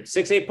considered.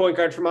 6'8" point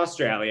guard from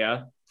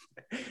Australia.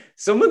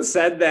 Someone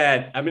said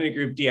that, I'm in a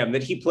group DM,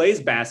 that he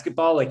plays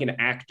basketball like an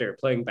actor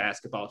playing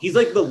basketball. He's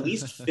like the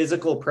least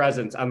physical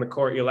presence on the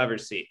court you'll ever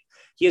see.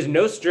 He has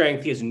no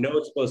strength. He has no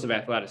explosive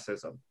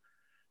athleticism.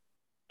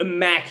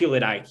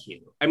 Immaculate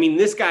IQ. I mean,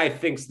 this guy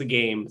thinks the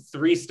game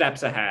 3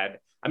 steps ahead.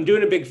 I'm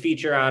doing a big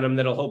feature on him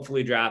that'll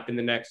hopefully drop in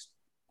the next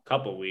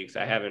couple weeks.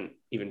 I haven't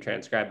even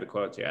transcribed the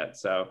quotes yet,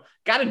 so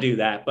got to do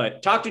that.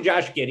 But talked to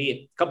Josh Giddey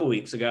a couple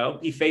weeks ago.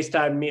 He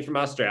FaceTimed me from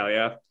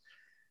Australia.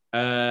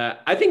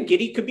 I think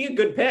Giddey could be a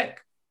good pick.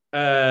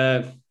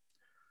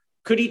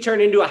 Could he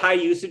turn into a high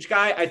usage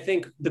guy? I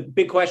think the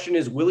big question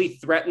is, will he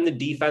threaten the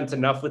defense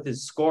enough with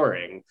his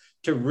scoring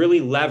to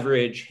really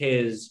leverage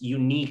his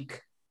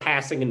unique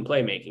passing and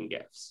playmaking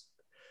gifts?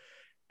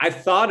 I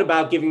thought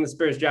about giving the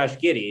Spurs Josh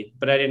Giddey,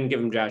 but I didn't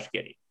give him Josh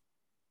Giddey.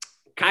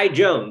 Kai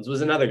Jones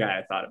was another guy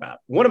I thought about.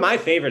 One of my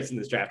favorites in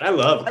this draft. I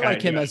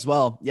like him as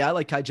well. Yeah, I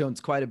like Kai Jones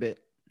quite a bit.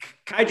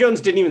 Kai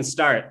Jones didn't even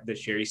start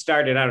this year. He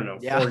started,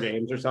 4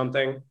 games or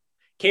something.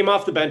 Came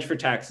off the bench for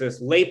Texas,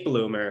 late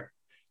bloomer.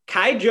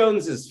 Kai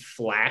Jones's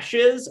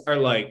flashes are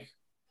like,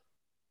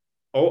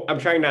 oh, I'm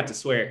trying not to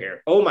swear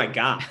here. Oh my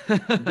God,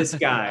 this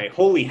guy,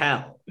 holy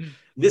hell.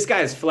 This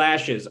guy's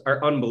flashes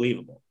are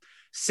unbelievable.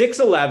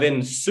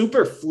 6'11",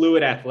 super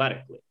fluid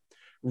athletically,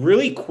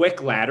 really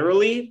quick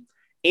laterally,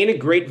 and a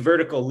great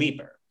vertical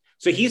leaper.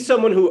 So he's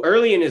someone who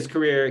early in his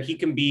career, he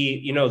can be,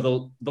 you know,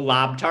 the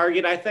lob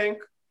target, I think.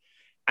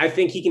 I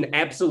think he can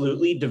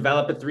absolutely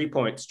develop a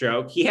 3-point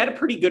stroke. He had a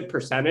pretty good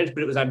percentage,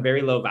 but it was on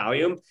very low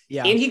volume.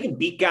 Yeah. And he could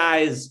beat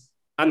guys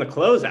on the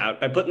closeout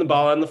by putting the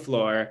ball on the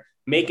floor,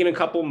 making a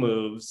couple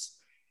moves.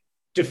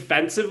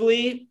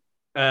 Defensively,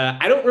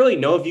 I don't really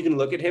know if you can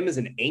look at him as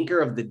an anchor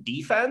of the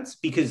defense,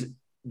 because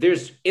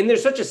there's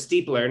such a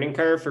steep learning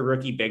curve for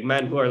rookie big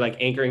men who are like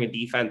anchoring a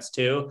defense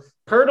too.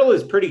 Pirtle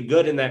is pretty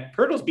good in that.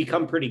 Pirtle's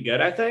become pretty good,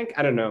 I think.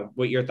 I don't know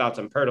what your thoughts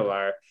on Pirtle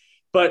are,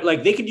 but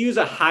like they could use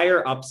a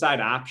higher upside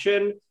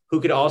option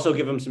who could also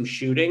give him some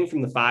shooting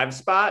from the 5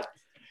 spot.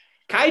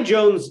 Kai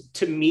Jones,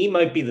 to me,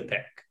 might be the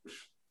pick.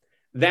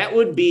 That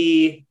would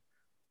be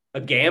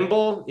a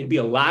gamble. It'd be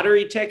a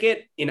lottery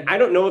ticket. And I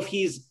don't know if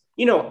he's,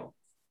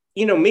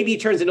 maybe he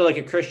turns into like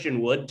a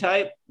Christian Wood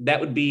type.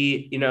 That would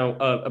be,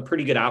 a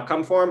pretty good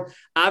outcome for him.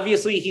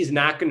 Obviously, he's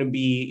not going to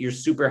be your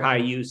super high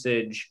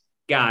usage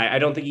guy. I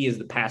don't think he has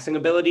the passing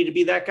ability to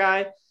be that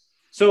guy.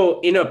 So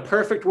in a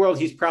perfect world,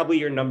 he's probably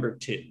your number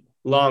 2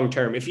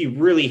 long-term. If he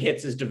really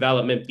hits his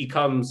development,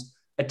 becomes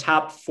a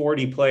top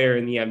 40 player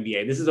in the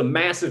NBA. This is a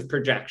massive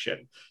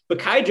projection. But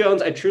Kai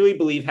Jones, I truly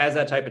believe, has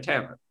that type of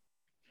talent.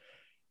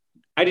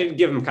 I didn't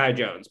give him Kai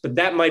Jones, but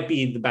that might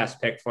be the best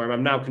pick for him.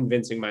 I'm now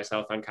convincing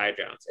myself on Kai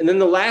Jones. And then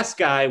the last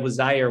guy was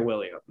Zaire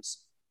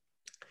Williams,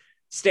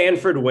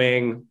 Stanford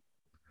wing,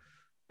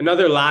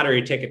 another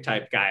lottery ticket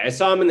type guy. I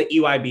saw him in the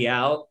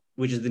EYBL,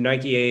 which is the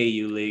Nike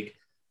AAU league.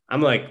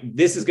 I'm like,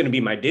 this is going to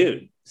be my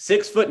dude.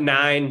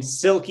 6'9",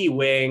 silky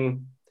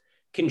wing,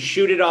 can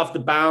shoot it off the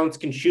bounce,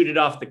 can shoot it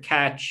off the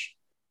catch.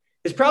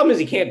 His problem is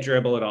he can't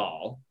dribble at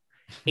all.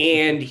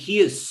 And he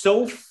is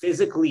so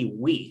physically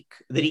weak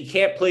that he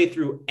can't play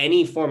through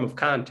any form of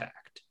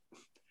contact.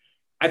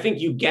 I think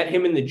you get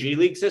him in the G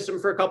League system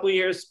for a couple of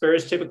years.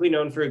 Spurs typically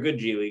known for a good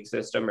G League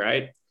system,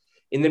 right?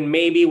 And then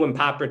maybe when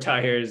Pop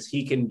retires,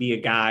 he can be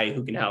a guy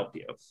who can help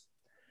you.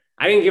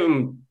 I didn't give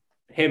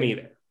him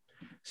either.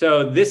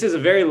 So this is a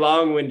very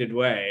long-winded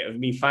way of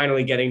me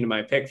finally getting to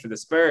my pick for the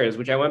Spurs,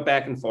 which I went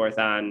back and forth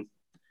on.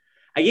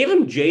 I gave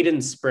him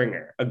Jaden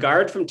Springer, a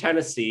guard from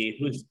Tennessee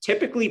who's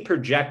typically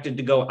projected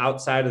to go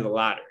outside of the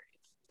lottery.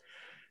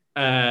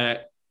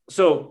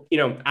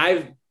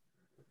 I've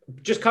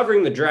just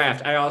covering the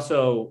draft. I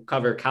also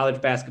cover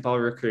college basketball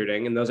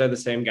recruiting, and those are the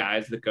same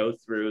guys that go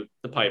through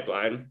the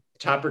pipeline.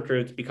 Top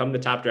recruits become the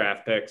top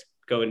draft picks,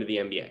 go into the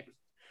NBA.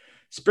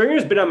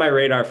 Springer's been on my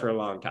radar for a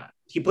long time.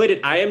 He played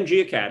at IMG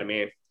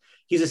Academy.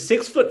 He's a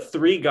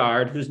 6'3"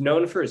 guard who's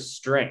known for his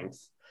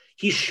strength.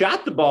 He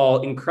shot the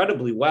ball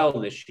incredibly well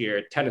this year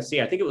at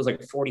Tennessee. I think it was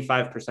like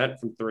 45%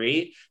 from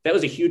 3. That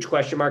was a huge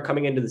question mark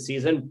coming into the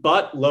season,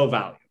 but low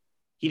value.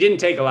 He didn't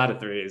take a lot of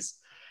threes.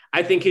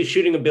 I think his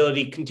shooting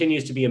ability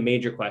continues to be a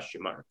major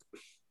question mark.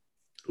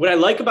 What I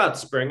like about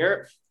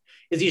Springer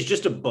is he's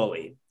just a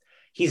bully.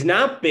 He's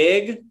not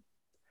big.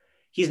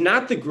 He's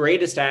not the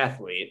greatest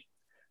athlete,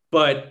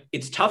 but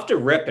it's tough to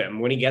rip him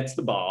when he gets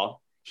the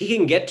ball. He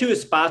can get to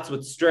his spots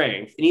with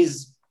strength, and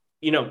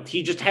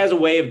he just has a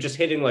way of just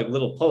hitting like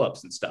little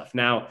pull-ups and stuff.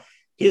 Now,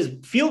 his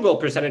field goal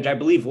percentage, I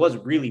believe, was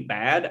really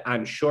bad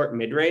on short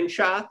mid-range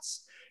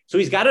shots. So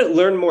he's got to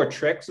learn more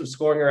tricks of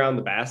scoring around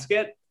the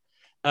basket.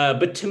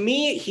 But to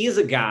me, he's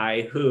a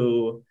guy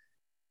who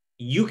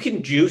you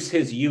can juice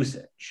his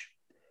usage.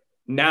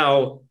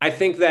 Now, I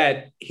think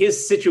that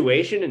his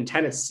situation in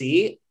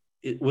Tennessee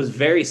was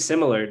very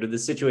similar to the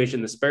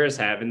situation the Spurs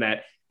have in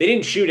that they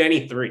didn't shoot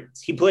any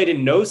threes. He played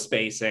in no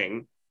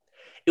spacing.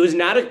 It was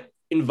not an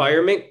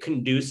environment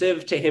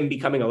conducive to him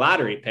becoming a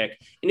lottery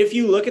pick. And if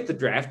you look at the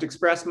Draft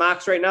Express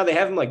mocks right now, they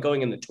have him like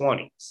going in the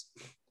 20s.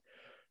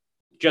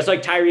 Just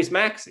like Tyrese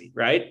Maxey,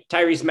 right?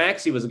 Tyrese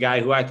Maxey was a guy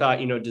who I thought,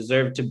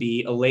 deserved to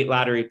be a late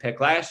lottery pick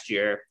last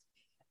year.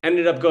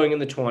 Ended up going in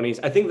the 20s.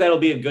 I think that'll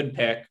be a good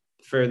pick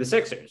for the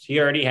Sixers. He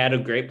already had a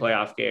great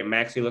playoff game.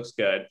 Maxey looks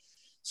good.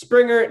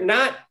 Springer,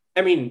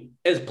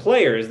 as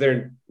players,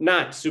 they're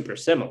not super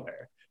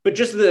similar, but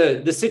just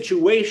the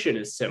situation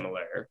is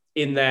similar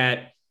in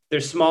that they're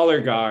smaller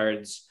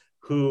guards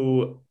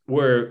who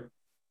were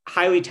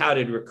highly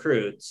touted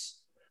recruits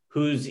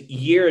whose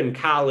year in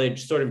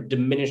college sort of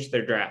diminished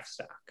their draft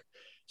stock.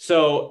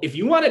 So if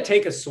you want to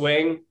take a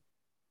swing,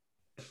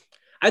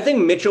 I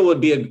think Mitchell would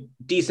be a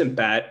decent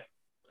bet.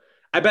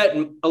 I bet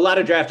a lot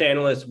of draft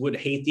analysts would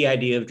hate the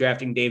idea of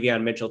drafting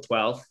Davion Mitchell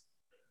 12th.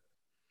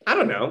 I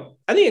don't know.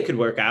 I think it could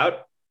work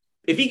out.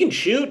 If he can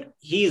shoot,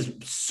 he's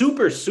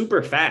super,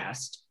 super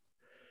fast.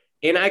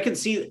 And I could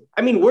see,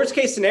 worst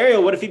case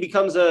scenario, what if he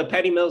becomes a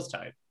Patty Mills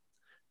type?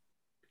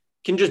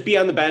 Can just be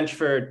on the bench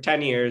for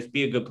 10 years,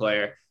 be a good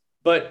player.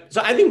 But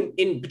so I think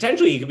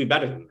potentially he could be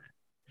better than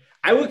that.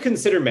 I would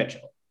consider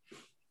Mitchell.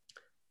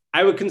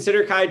 I would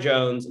consider Kai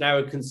Jones, and I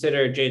would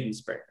consider Jaden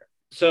Springer.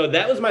 So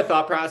that was my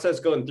thought process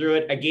going through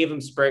it. I gave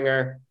him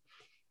Springer.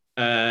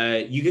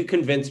 You could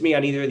convince me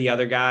on either of the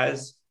other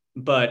guys,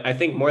 but I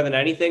think more than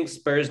anything,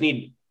 Spurs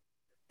need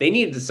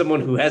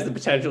someone who has the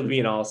potential to be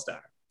an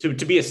all-star, to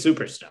be a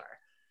superstar.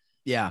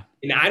 Yeah.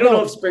 And I don't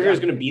know if Springer is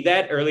going to be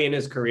that early in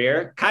his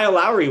career. Kyle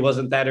Lowry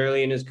wasn't that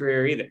early in his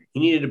career either.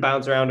 He needed to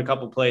bounce around a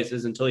couple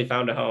places until he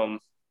found a home.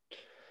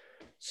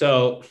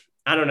 So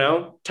I don't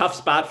know. Tough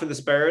spot for the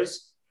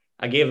Spurs.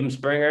 I gave him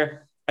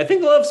Springer. I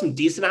think they'll have some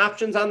decent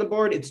options on the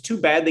board. It's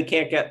too bad they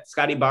can't get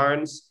Scotty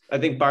Barnes. I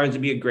think Barnes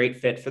would be a great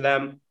fit for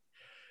them.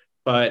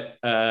 But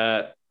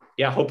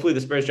hopefully the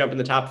Spurs jump in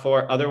the top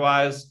 4.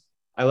 Otherwise,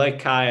 I like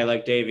Kai. I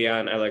like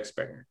Davion. I like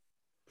Springer.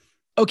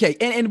 Okay,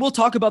 and we'll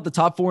talk about the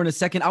top 4 in a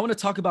second. I want to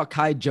talk about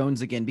Kai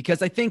Jones again,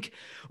 because I think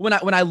when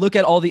I look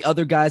at all the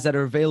other guys that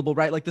are available,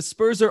 right, like the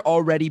Spurs are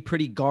already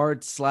pretty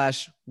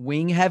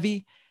guard/wing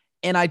heavy,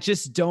 and I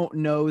just don't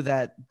know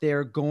that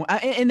they're going.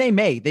 And they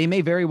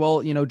may very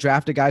well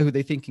draft a guy who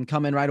they think can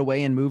come in right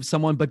away and move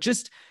someone, but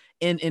just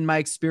in my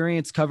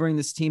experience covering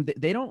this team,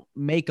 they don't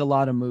make a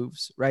lot of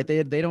moves, right?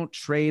 They don't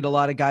trade a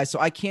lot of guys, so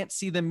I can't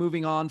see them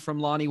moving on from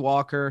Lonnie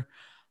Walker.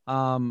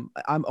 I'm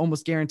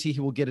almost guarantee he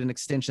will get an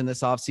extension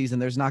this offseason.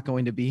 There's not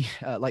going to be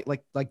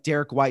like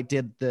Derek White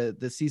did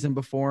the season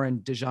before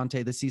and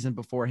DeJounte the season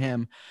before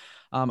him.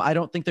 I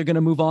don't think they're going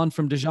to move on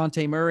from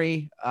DeJounte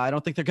Murray. I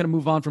don't think they're going to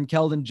move on from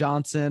Keldon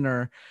Johnson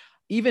or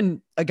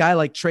even a guy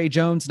like Trey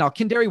Jones. Now,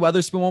 Kendary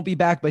Weatherspoon won't be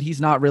back, but he's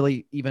not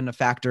really even a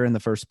factor in the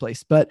first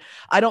place. But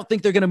I don't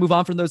think they're going to move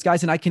on from those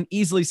guys, and I can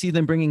easily see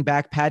them bringing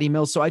back Patty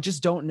Mills. So I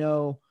just don't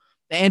know.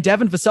 And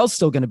Devin Vassell's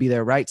still going to be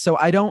there, right? So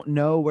I don't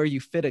know where you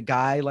fit a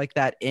guy like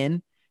that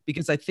in,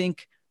 because I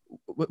think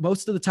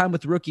most of the time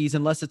with rookies,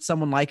 unless it's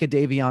someone like a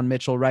Davion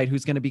Mitchell, right,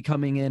 who's going to be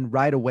coming in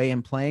right away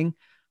and playing,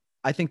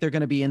 I think they're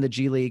going to be in the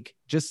G League,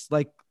 just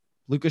like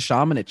Luka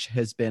Šamanić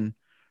has been,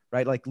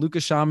 right? Like Luka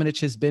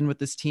Šamanić has been with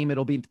this team.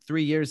 It'll be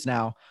 3 years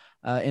now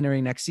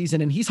entering next season,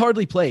 and he's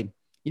hardly played.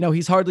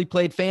 He's hardly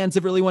played. Fans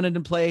have really wanted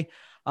him to play.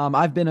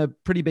 I've been a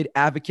pretty big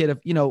advocate of,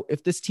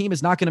 if this team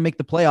is not going to make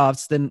the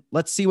playoffs, then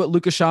let's see what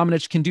Luka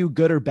Šamanić can do,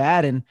 good or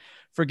bad, and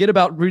forget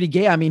about Rudy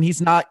Gay.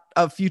 He's not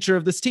a future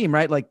of this team,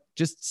 right? Like,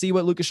 just see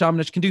what Luka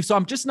Šamanić can do. So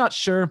I'm just not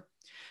sure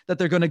that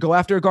they're going to go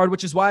after a guard,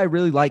 which is why I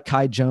really like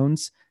Kai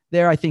Jones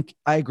there. I think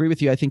I agree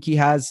with you. I think he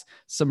has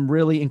some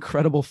really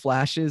incredible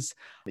flashes.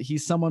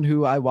 He's someone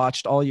who I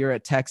watched all year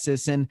at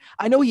Texas, and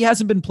I know he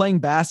hasn't been playing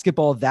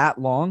basketball that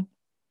long,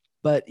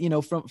 but,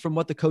 from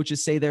what the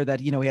coaches say there, that,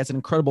 he has an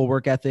incredible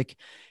work ethic.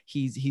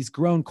 He's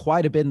grown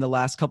quite a bit in the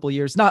last couple of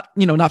years, not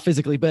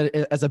physically, but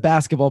as a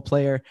basketball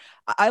player.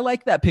 I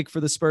like that pick for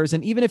the Spurs.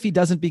 And even if he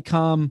doesn't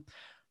become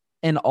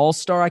an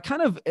all-star, I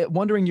kind of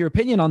wondering your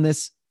opinion on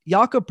this.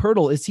 Jakob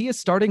Poeltl, is he a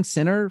starting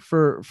center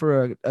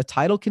for a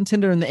title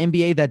contender in the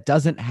NBA that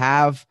doesn't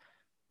have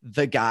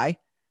the guy?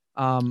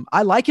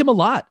 I like him a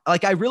lot.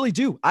 Like, I really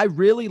do. I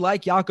really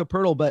like Jakob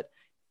Poeltl, but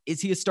is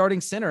he a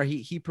starting center?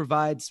 He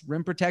provides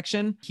rim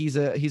protection. He's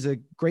a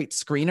great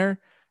screener.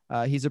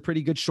 He's a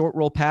pretty good short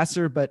roll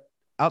passer, but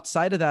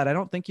outside of that, I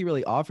don't think he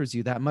really offers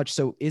you that much.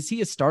 So is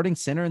he a starting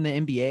center in the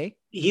NBA?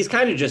 He's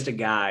kind of just a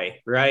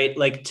guy, right?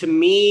 Like, to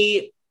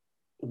me,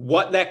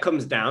 what that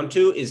comes down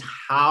to is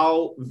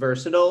how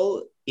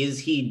versatile is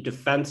he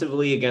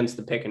defensively against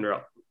the pick and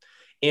roll.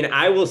 And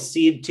I will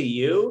cede to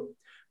you,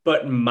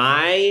 but in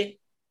my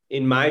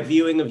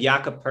viewing of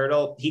Jakob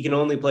Poeltl, he can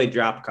only play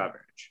drop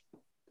coverage.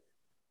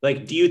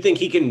 Like, do you think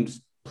he can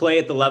play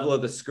at the level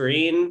of the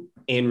screen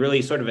and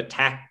really sort of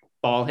attack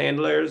ball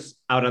handlers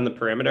out on the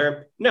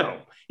perimeter? No.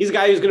 He's a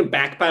guy who's going to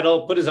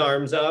backpedal, put his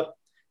arms up,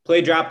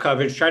 play drop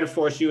coverage, try to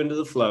force you into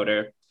the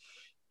floater.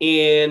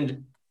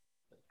 And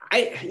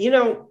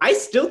I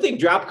still think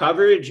drop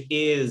coverage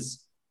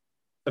is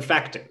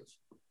effective.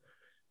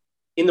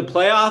 In the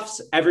playoffs,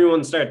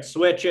 everyone starts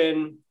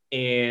switching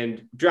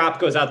and drop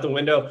goes out the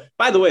window.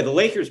 By the way, the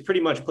Lakers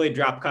pretty much played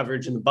drop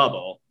coverage in the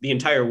bubble the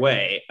entire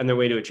way on their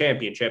way to a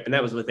championship, and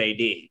that was with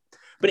AD.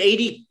 But AD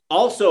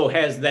also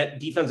has that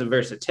defensive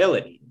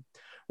versatility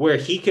where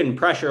he can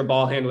pressure a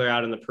ball handler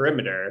out on the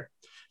perimeter.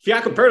 If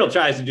Jakob Poeltl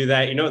tries to do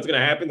that, you know what's going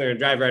to happen? They're going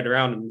to drive right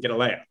around him and get a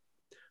layup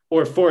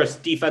or force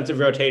defensive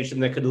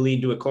rotation that could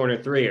lead to a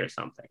corner three or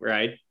something,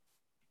 right?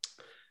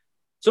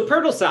 So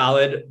Poeltl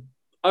solid,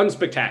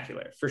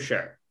 unspectacular for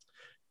sure.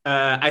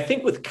 I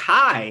think with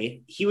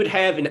Kai, he would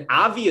have an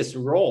obvious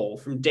role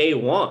from day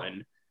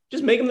one.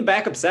 Just make him the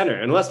backup center,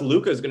 unless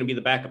Luka is going to be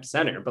the backup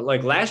center. But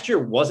like last year,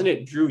 wasn't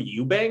it Drew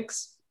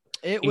Eubanks?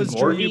 It was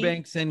Drew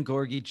Eubanks and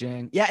Gorgie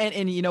Jang. Yeah,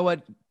 and you know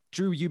what?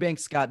 Drew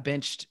Eubanks got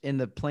benched in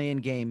the play-in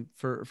game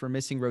for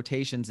missing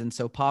rotations, and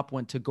so Pop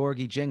went to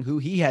Gorgie Jang, who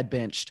he had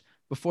benched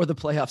before the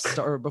playoffs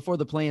started, before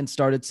the play-in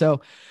started.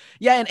 So,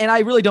 yeah, and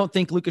I really don't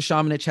think Luka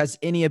Šamanić has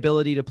any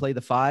ability to play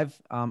the five.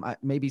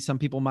 Maybe some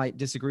people might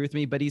disagree with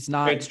me, but he's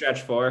not. Great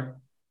stretch four.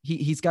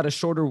 He's got a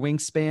shorter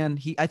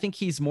wingspan. I think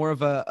he's more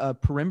of a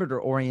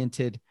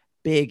perimeter-oriented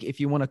big, if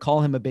you want to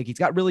call him a big. He's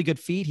got really good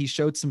feet. He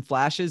showed some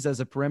flashes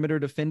as a perimeter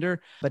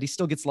defender, but he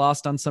still gets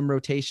lost on some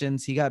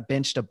rotations. He got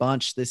benched a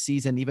bunch this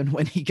season, even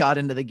when he got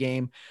into the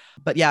game.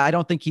 But yeah, I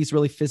don't think he's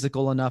really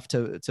physical enough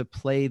to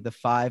play the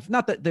five.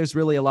 Not that there's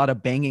really a lot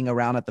of banging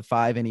around at the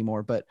five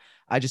anymore, but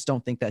I just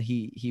don't think that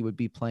he would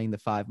be playing the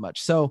five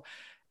much. So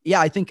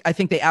yeah, I think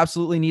they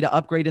absolutely need to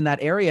upgrade in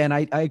that area. And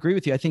I agree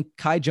with you. I think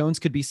Kai Jones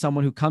could be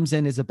someone who comes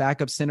in as a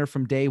backup center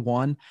from day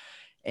one,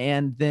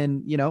 and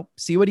then,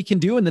 see what he can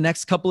do in the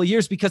next couple of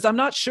years, because I'm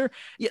not sure,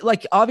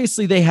 like,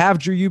 obviously they have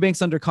Drew Eubanks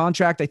under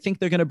contract. I think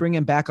they're going to bring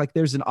him back. Like,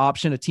 there's an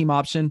option, a team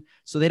option,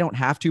 so they don't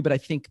have to, but I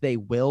think they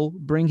will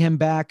bring him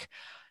back.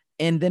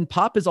 And then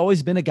Pop has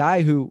always been a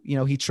guy who,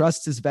 he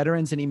trusts his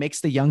veterans and he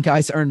makes the young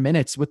guys earn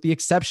minutes, with the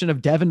exception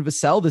of Devin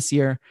Vassell this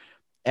year.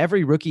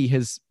 Every rookie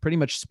has pretty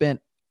much spent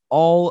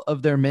all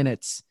of their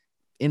minutes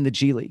in the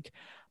G League.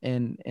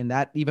 And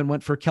that even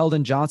went for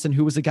Keldon Johnson,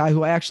 who was a guy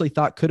who I actually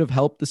thought could have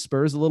helped the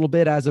Spurs a little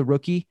bit as a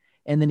rookie.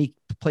 And then he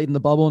played in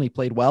the bubble and he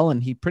played well.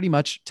 And he pretty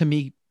much, to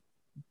me,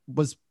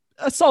 was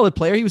a solid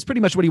player. He was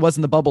pretty much what he was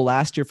in the bubble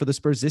last year for the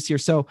Spurs this year.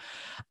 So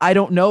I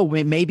don't know.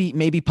 Maybe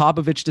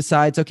Popovich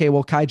decides, okay,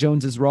 well, Kai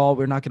Jones is raw,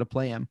 we're not going to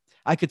play him.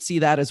 I could see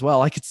that as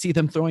well. I could see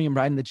them throwing him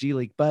right in the G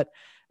League. But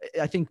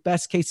I think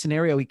best case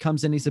scenario, he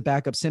comes in, he's a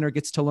backup center,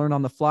 gets to learn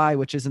on the fly,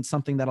 which isn't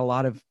something that a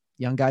lot of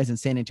young guys in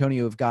San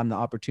Antonio have gotten the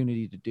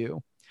opportunity to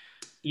do.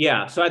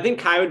 Yeah, so I think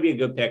Kai would be a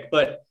good pick.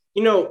 But,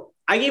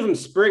 I gave him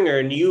Springer,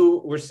 and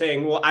you were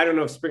saying, well, I don't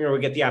know if Springer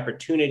would get the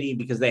opportunity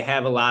because they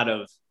have a lot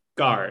of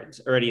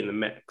guards already in the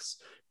mix.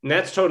 And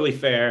that's totally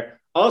fair.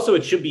 Also,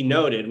 it should be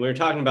noted, when we're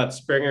talking about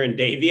Springer and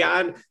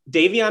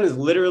Davion is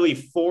literally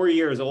 4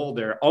 years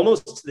older,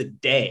 almost to the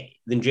day,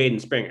 than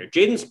Jaden Springer.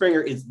 Jaden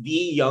Springer is the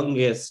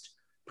youngest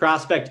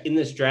prospect in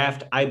this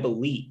draft, I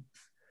believe.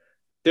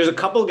 There's a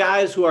couple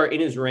guys who are in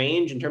his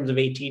range in terms of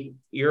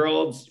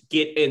 18-year-olds.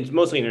 It's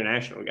mostly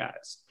international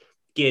guys.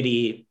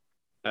 Giddey,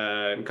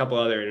 and a couple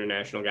other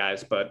international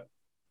guys. But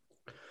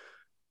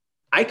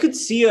I could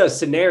see a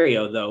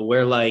scenario, though,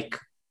 where, like,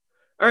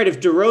 all right,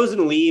 if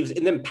DeRozan leaves,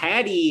 and then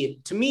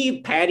Patty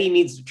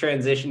needs to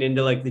transition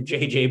into, like, the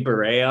JJ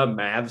Barea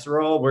Mavs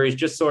role, where he's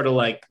just sort of,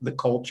 like, the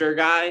culture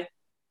guy,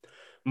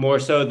 more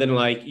so than,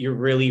 like, you're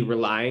really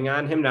relying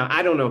on him. Now,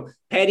 I don't know.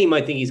 Patty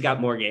might think he's got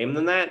more game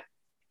than that.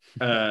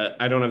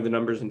 I don't have the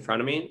numbers in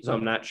front of me, so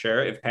I'm not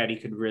sure if Patty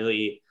could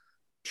really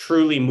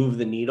truly move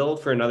the needle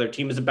for another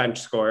team as a bench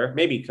scorer.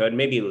 Maybe he could,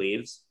 maybe he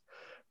leaves.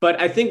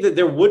 But I think that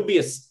there would be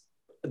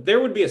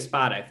a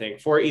spot, I think,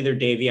 for either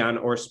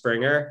Davion or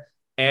Springer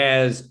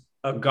as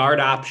a guard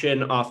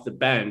option off the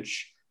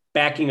bench,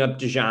 backing up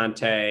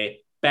DeJounte,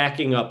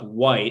 backing up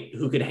White,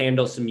 who could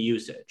handle some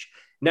usage.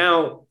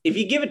 Now, if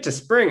you give it to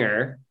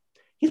Springer,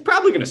 he's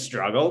probably going to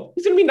struggle.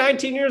 He's going to be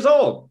 19 years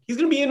old. He's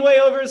going to be in way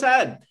over his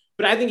head.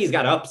 But I think he's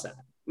got upside.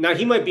 Now,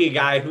 he might be a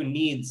guy who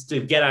needs to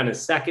get on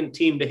his second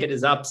team to hit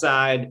his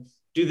upside.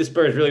 Do the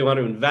Spurs really want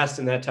to invest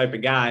in that type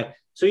of guy?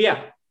 So,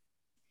 yeah,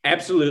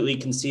 absolutely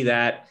can see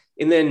that.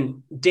 And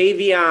then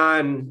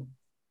Davion,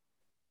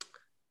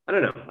 I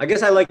don't know. I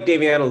guess I like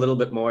Davion a little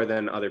bit more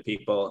than other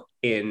people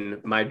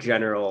in my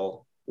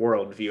general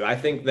worldview. I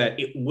think that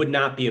it would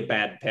not be a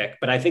bad pick,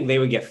 but I think they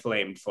would get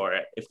flamed for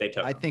it if they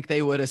took him. Think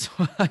they would as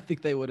well. I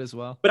think they would as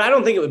well. But I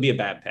don't think it would be a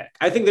bad pick.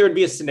 I think there would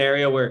be a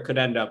scenario where it could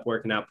end up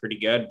working out pretty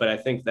good, but I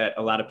think that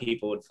a lot of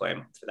people would flame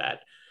him for that.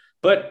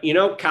 But,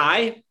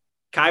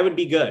 Kai would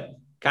be good.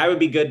 Kai would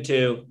be good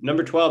too.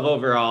 Number 12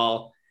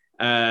 overall.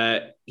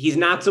 He's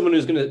not someone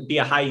who's going to be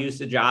a high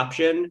usage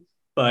option,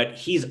 but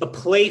he's a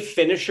play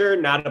finisher,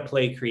 not a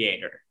play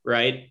creator,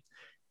 right?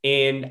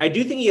 And I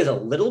do think he has a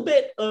little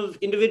bit of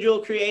individual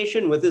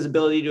creation with his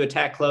ability to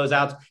attack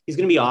closeouts. He's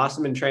going to be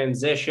awesome in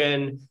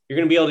transition. You're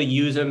going to be able to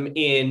use him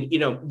in,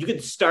 you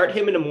could start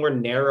him in a more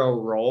narrow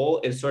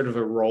role as sort of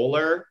a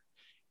roller,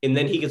 and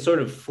then he could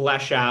sort of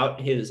flesh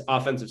out his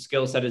offensive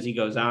skill set as he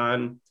goes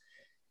on.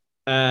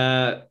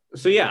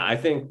 So yeah, I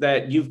think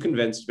that you've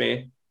convinced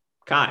me.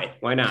 Kai,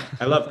 why not?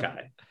 I love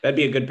Kai. That'd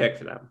be a good pick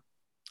for them.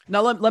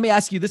 Now, let me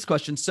ask you this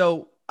question.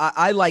 So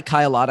I like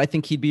Kai a lot. I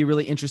think he'd be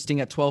really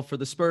interesting at 12 for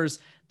the Spurs.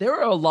 There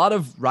are a lot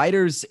of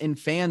writers and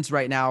fans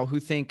right now who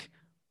think,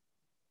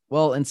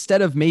 well,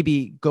 instead of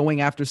maybe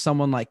going after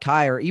someone like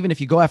Kai, or even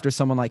if you go after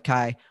someone like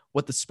Kai,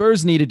 what the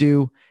Spurs need to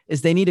do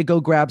is they need to go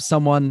grab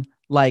someone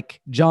like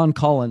John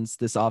Collins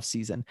this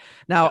offseason.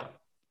 Now,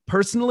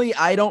 personally,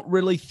 I don't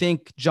really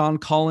think John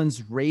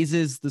Collins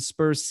raises the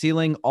Spurs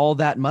ceiling all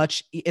that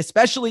much,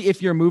 especially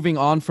if you're moving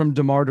on from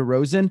DeMar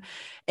DeRozan.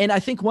 And I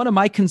think one of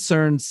my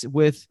concerns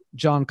with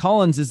John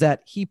Collins is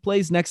that he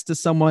plays next to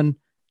someone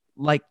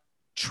like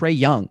Trae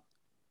Young.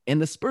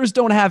 And the Spurs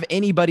don't have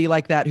anybody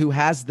like that who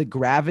has the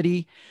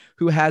gravity,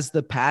 who has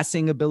the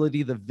passing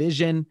ability, the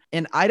vision.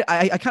 And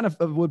I kind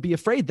of would be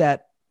afraid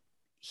that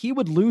he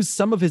would lose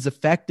some of his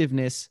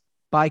effectiveness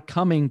by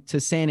coming to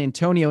San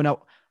Antonio.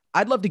 Now,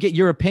 I'd love to get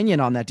your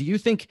opinion on that. Do you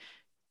think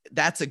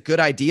that's a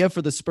good idea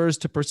for the Spurs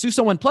to pursue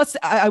someone? Plus,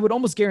 I would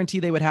almost guarantee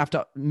they would have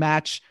to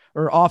match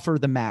or offer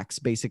the max,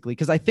 basically,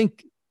 because I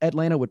think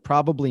Atlanta would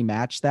probably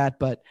match that,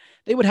 but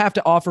they would have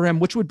to offer him,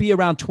 which would be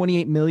around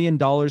 $28 million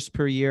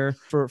per year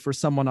for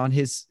someone on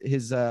his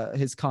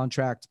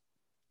contract.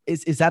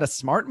 Is that a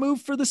smart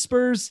move for the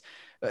Spurs?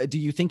 Do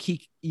you think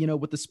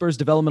with the Spurs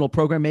developmental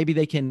program, maybe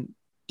they can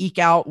eke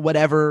out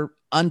whatever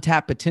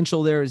untapped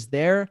potential there is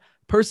there?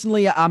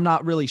 Personally, I'm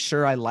not really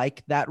sure I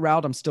like that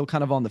route. I'm still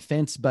kind of on the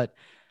fence, but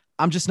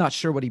I'm just not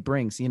sure what he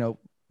brings,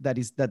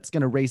 that's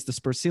going to raise the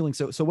Spurs ceiling.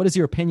 So what is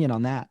your opinion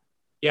on that?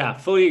 Yeah,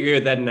 fully agree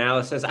with that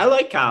analysis. I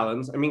like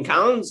Collins. I mean,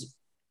 Collins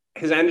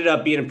has ended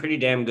up being a pretty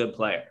damn good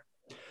player.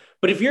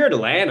 But if you're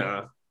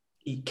Atlanta,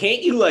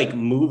 can't you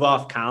move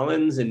off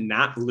Collins and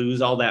not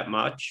lose all that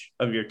much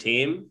of your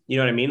team? You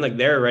know what I mean?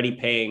 They're already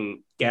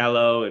paying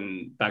Gallo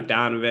and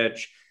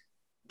Bogdanovich.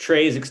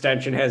 Trae's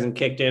extension hasn't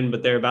kicked in,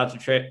 but they're about to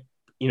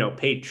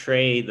pay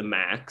Trae the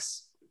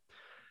max.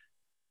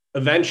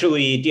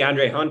 Eventually,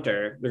 DeAndre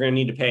Hunter, they're going to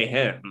need to pay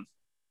him.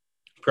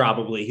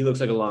 Probably. He looks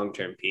like a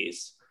long-term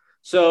piece.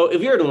 So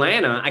if you're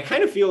Atlanta, I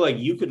kind of feel like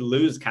you could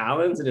lose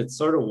Collins and it's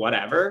sort of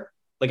whatever.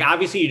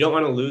 Obviously you don't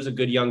want to lose a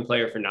good young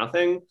player for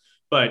nothing,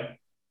 but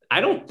I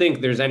don't think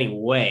there's any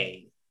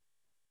way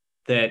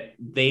that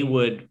they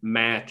would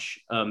match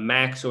a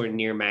max or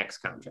near max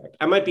contract.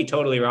 I might be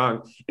totally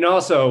wrong. And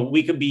also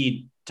we could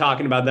be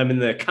talking about them in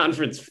the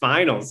conference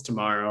finals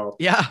tomorrow.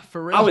 Yeah,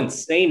 for real. How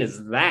insane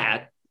is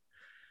that?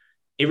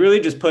 It really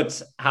just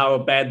puts how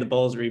bad the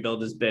Bulls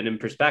rebuild has been in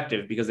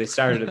perspective, because they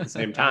started at the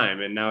same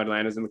time and now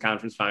Atlanta's in the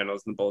conference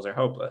finals and the Bulls are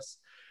hopeless.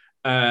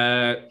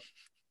 But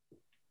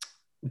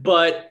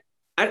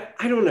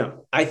I don't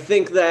know. I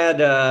think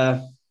that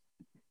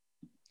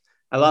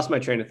I lost my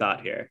train of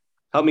thought here.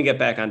 Help me get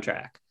back on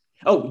track.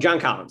 Oh,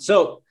 John Collins.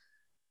 So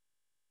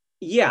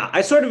yeah,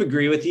 I sort of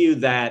agree with you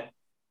that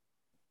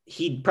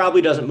he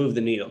probably doesn't move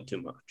the needle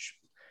too much.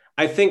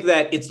 I think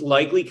that it's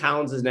likely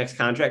Collins' next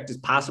contract is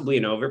possibly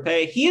an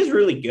overpay. He is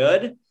really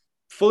good.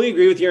 Fully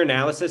agree with your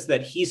analysis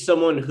that he's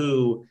someone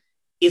who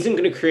isn't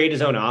going to create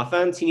his own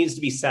offense. He needs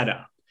to be set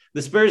up.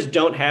 The Spurs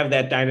don't have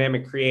that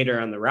dynamic creator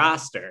on the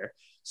roster.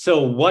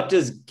 So what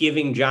does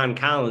giving John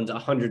Collins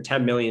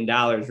 $110 million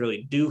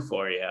really do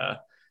for you?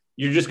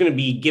 You're just going to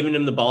be giving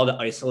him the ball to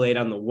isolate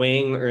on the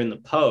wing or in the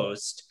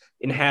post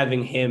and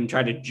having him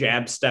try to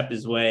jab step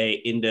his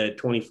way into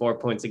 24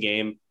 points a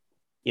game,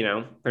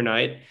 per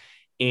night.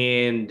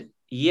 And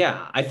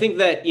yeah, I think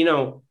that,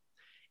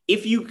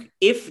 if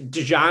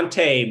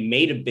DeJounte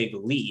made a big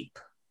leap,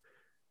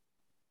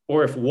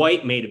 or if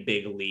White made a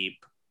big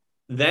leap,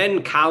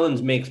 then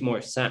Collins makes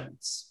more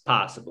sense,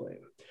 possibly.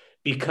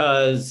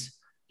 Because,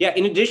 yeah,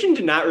 in addition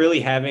to not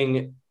really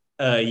having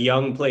a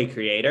young play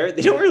creator,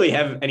 they don't really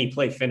have any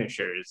play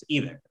finishers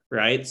either,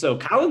 right? So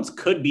Collins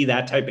could be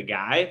that type of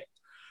guy.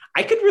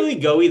 I could really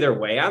go either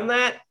way on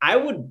that.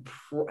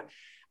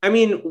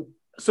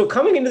 So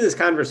coming into this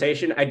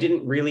conversation, I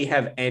didn't really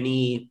have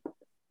any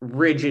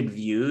rigid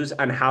views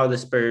on how the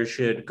Spurs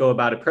should go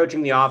about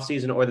approaching the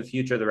offseason or the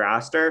future of the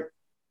roster.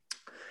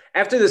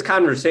 After this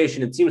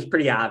conversation, it seems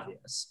pretty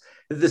obvious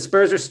that the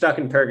Spurs are stuck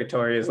in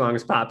purgatory as long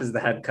as Pop is the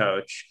head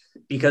coach,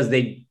 because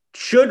they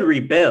should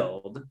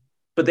rebuild,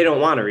 but they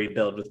don't want to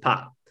rebuild with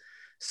Pop.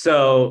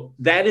 So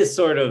that is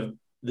sort of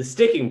the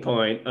sticking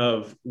point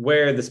of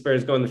where the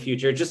Spurs go in the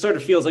future. It just sort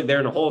of feels like they're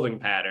in a holding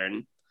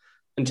pattern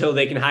until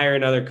they can hire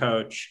another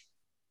coach,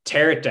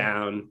 tear it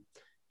down.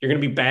 You're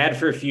going to be bad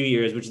for a few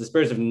years, which the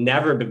Spurs have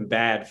never been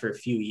bad for a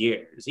few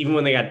years. Even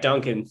when they got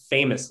Duncan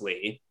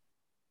famously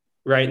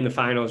right in the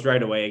finals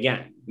right away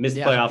again. Missed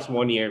playoffs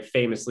 1 year,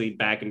 famously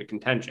back into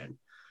contention.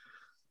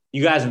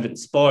 You guys have been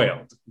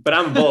spoiled, but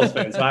I'm a Bulls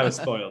fan, so I was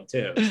spoiled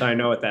too. So I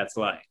know what that's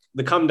like.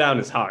 The come down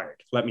is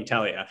hard, let me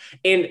tell you.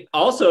 And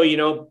also,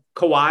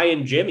 Kawhi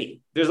and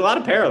Jimmy, there's a lot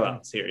of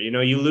parallels here.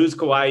 You lose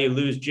Kawhi, you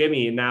lose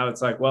Jimmy, and now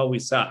it's like, well, we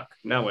suck.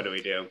 Now what do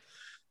we do?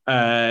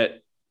 A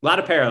lot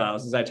of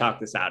parallels as I talk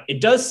this out.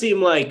 It does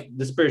seem like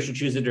the Spurs should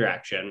choose a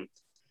direction.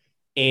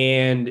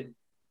 And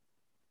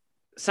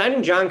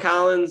signing John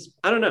Collins,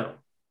 I don't know.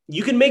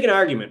 You can make an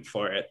argument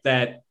for it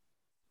that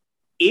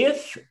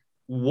if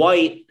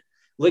White,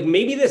 like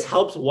maybe this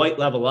helps White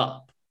level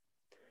up,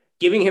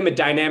 giving him a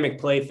dynamic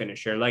play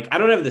finisher. Like I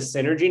don't have the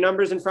synergy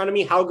numbers in front of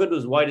me. How good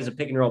was White as a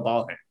pick and roll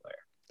ball handler?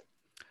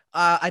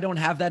 I don't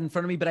have that in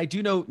front of me, but I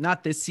do know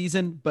not this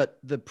season, but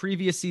the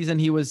previous season,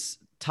 he was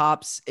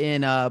tops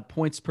in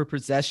points per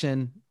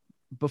possession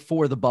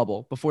before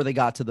they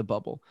got to the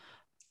bubble.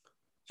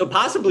 So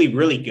possibly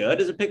really good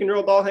as a pick and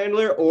roll ball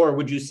handler, or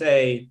would you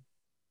say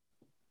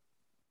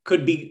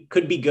could be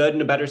good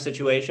in a better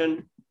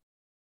situation?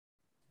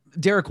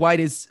 Derek White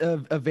is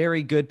a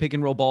very good pick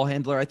and roll ball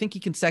handler. I think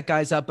he can set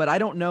guys up, but I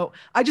don't know.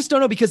 I just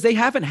don't know because they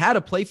haven't had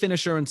a play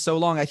finisher in so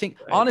long. I think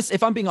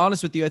if I'm being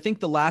honest with you, I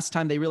think the last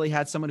time they really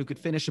had someone who could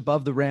finish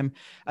above the rim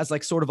as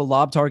like sort of a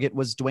lob target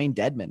was Dwayne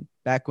Dedmon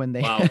back when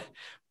they,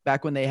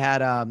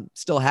 had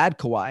still had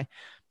Kawhi.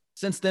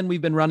 Since then we've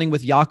been running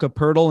with Jakob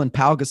Poeltl and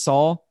Pau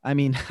Gasol. I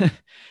mean,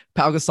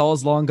 Pau Gasol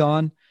is long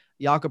gone.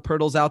 Jakob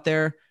Poeltl's out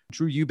there.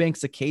 Drew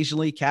Eubanks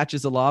occasionally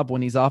catches a lob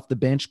when he's off the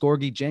bench.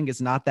 Gorgie Jing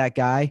is not that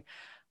guy.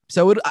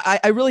 So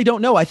I really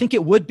don't know. I think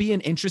it would be an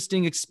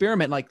interesting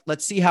experiment. Like,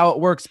 let's see how it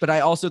works. But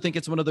I also think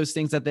it's one of those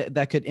things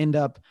that could end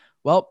up,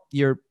 well,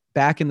 you're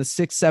back in the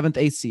 6th, 7th,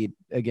 8th seed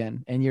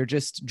again. And you're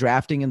just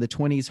drafting in the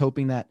 20s,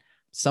 hoping that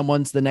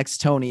someone's the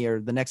next Tony or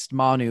the next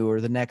Manu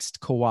or the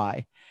next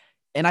Kawhi.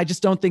 And I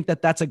just don't think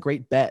that that's a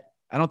great bet.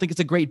 I don't think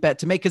it's a great bet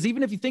to make. Because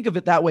even if you think of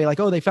it that way,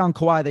 like, oh, they found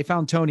Kawhi, they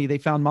found Tony, they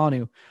found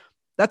Manu.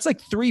 That's like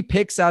 3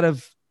 picks out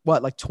of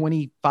like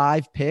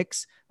 25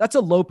 picks. That's a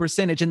low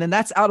percentage. And then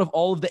that's out of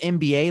all of the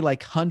NBA,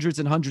 like hundreds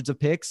and hundreds of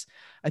picks.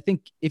 I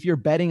think if you're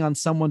betting on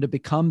someone to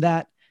become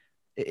that,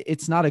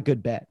 it's not a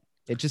good bet.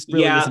 It just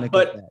really isn't a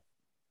good bet.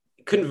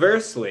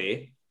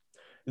 Conversely,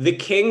 the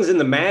Kings and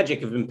the Magic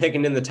have been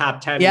picking in the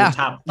top 10 and the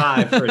top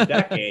 5 for a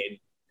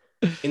decade,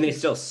 and they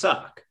still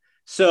suck.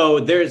 So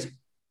in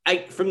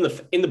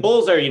the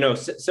Bulls are,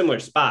 similar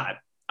spot,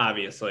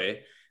 obviously.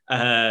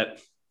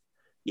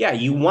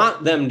 You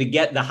want them to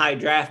get the high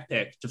draft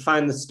pick to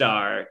find the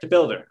star to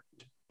build around.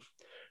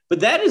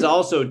 But that is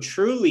also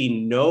truly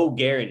no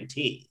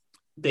guarantee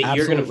that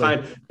you're going to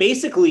find.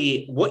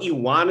 Basically, what you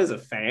want as a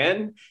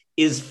fan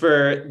is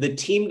for the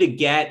team to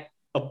get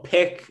a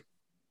pick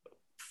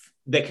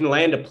that can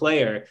land a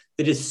player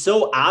that is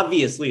so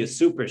obviously a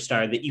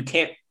superstar that you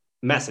can't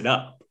mess it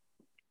up.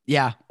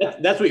 Yeah.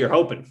 That's what you're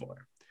hoping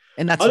for.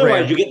 And that's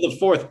otherwise rare. You get the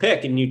 4th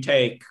pick and you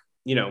take,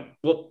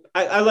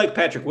 I like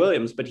Patrick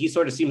Williams, but he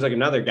sort of seems like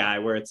another guy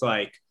where it's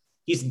like,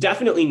 he's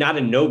definitely not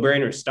a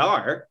no-brainer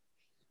star.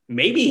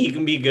 Maybe he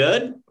can be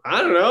good.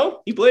 I don't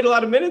know. He played a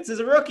lot of minutes as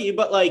a rookie,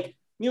 but like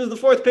he was the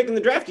 4th pick in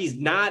the draft. He's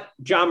not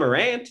Ja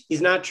Morant.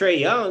 He's not Trae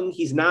Young.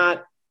 He's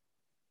not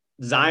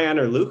Zion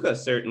or Luka,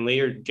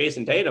 certainly, or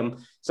Jason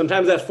Tatum.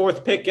 Sometimes that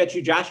 4th pick gets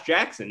you Josh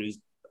Jackson, who's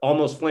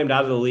almost flamed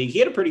out of the league. He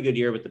had a pretty good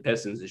year with the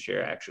Pistons this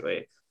year,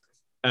 actually.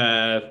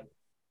 But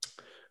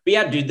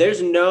yeah, dude,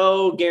 there's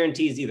no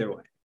guarantees either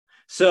way.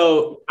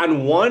 So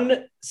on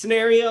one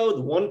scenario,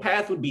 the one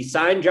path would be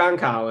sign John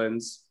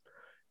Collins,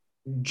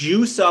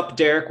 juice up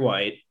Derek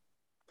White.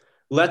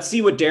 Let's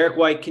see what Derek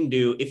White can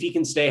do if he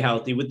can stay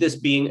healthy, with this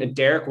being a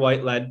Derek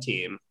White-led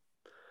team.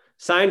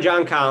 Sign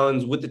John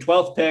Collins with the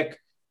 12th pick,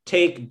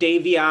 take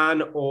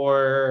Davion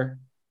or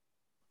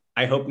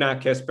I hope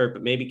not Kispert,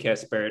 but maybe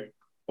Kispert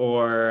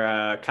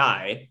or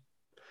Kai,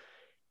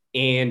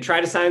 and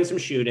try to sign some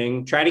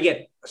shooting, try to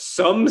get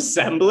some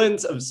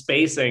semblance of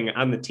spacing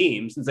on the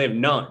team since they have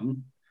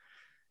none.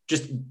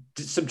 Just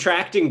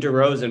subtracting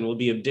DeRozan will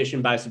be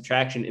addition by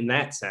subtraction in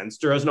that sense.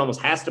 DeRozan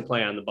almost has to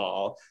play on the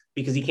ball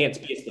because he can't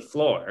space the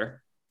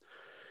floor.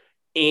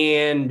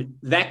 And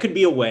that could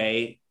be a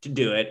way to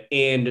do it.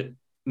 And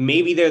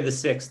maybe they're the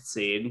 6th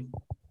seed,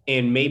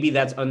 and maybe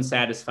that's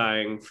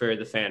unsatisfying for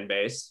the fan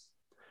base.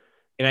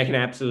 And I can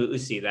absolutely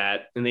see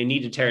that. And they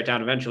need to tear it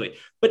down eventually.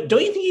 But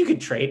don't you think you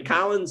could trade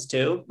Collins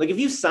too? Like if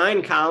you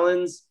sign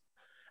Collins,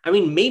 I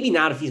mean, maybe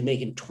not if he's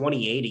making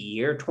 28 a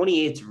year.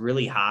 28 is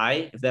really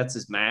high if that's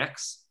his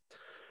max.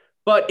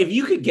 But if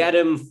you could get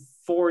him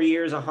 4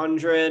 years,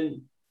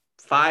 100,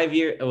 5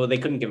 years, well, they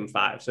couldn't give him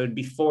 5. So it'd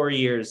be 4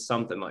 years,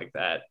 something like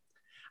that.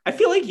 I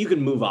feel like you could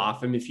move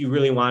off him if you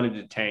really wanted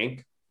to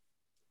tank.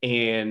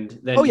 And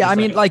then, oh yeah, I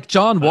mean, like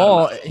John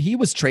Wall, he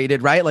was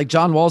traded, right? Like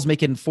John Wall's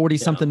making 40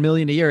 something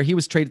million a year. He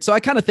was traded. So I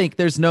kind of think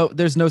there's no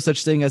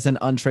such thing as an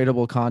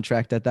untradeable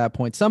contract at that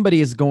point. Somebody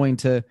is going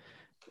to,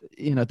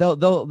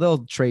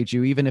 they'll trade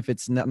you, even if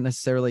it's not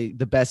necessarily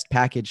the best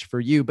package for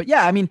you. But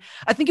yeah, I mean,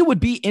 I think it would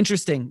be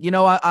interesting.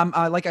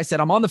 I'm like I said,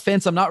 I'm on the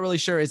fence. I'm not really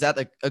sure. Is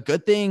that a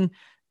good thing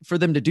for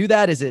them to do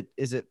that? Is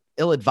it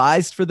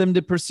ill-advised for them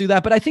to pursue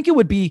that? But I think it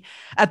would be,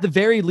 at the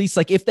very least,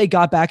 like if they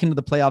got back into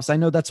the playoffs. I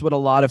know that's what a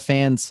lot of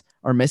fans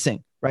are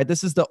missing, right?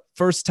 This is the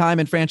first time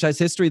in franchise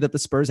history that the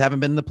Spurs haven't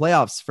been in the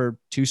playoffs for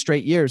 2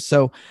 straight years.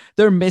 So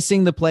they're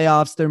missing the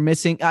playoffs. They're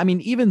missing, I mean,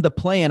 even the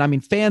play-in. I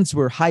mean, fans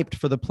were hyped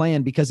for the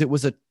play-in because it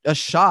was a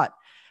shot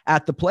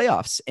at the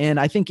playoffs. And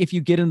I think if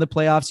you get in the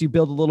playoffs, you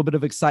build a little bit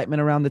of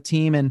excitement around the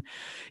team. And,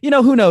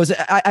 who knows?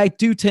 I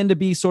do tend to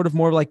be sort of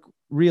more like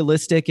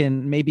realistic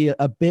and maybe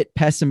a bit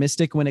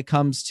pessimistic when it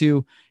comes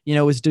to,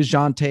 is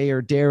DeJounte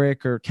or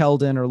Derek or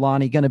Keldon or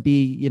Lonnie going to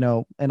be,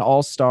 an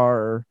all-star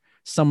or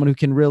someone who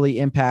can really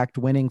impact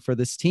winning for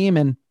this team?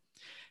 And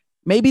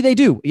maybe they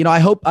do. I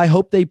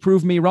hope they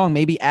prove me wrong.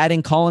 Maybe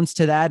adding Collins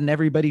to that and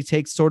everybody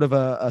takes sort of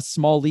a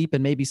small leap,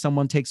 and maybe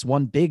someone takes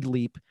one big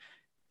leap,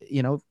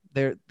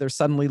 they're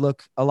suddenly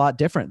look a lot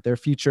different. Their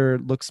future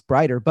looks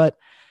brighter. But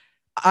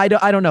I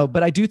don't know,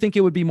 but I do think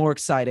it would be more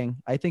exciting.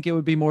 I think it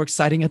would be more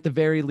exciting at the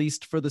very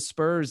least for the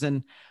Spurs.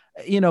 And,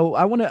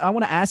 I want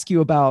to ask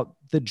you about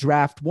the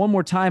draft one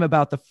more time,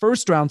 about the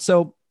first round.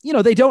 So,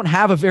 they don't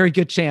have a very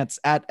good chance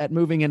at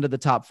moving into the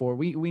top 4.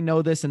 We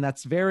know this, and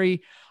that's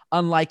very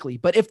unlikely.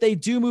 But if they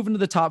do move into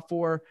the top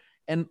 4,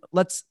 and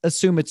let's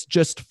assume it's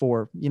just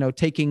 4,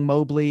 taking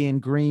Mobley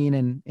and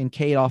Green and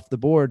Cade off the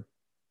board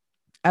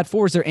at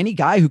 4, is there any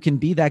guy who can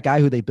be that guy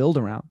who they build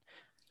around?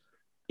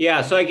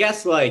 Yeah. So I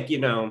guess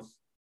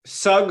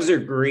Suggs or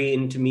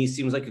Green to me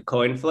seems like a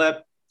coin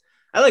flip.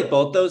 I like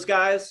both those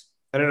guys.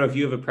 I don't know if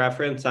you have a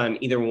preference on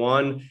either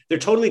one. They're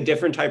totally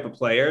different type of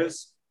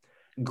players.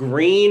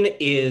 Green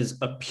is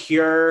a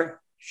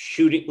pure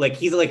shooting,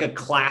 he's like a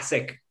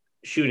classic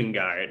shooting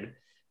guard,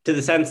 to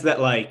the sense that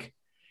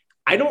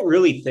I don't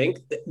really think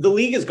the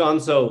league has gone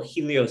so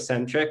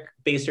heliocentric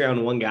based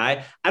around one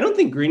guy. I don't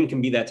think Green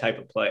can be that type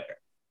of player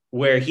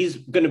where he's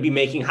going to be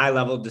making high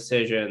level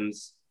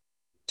decisions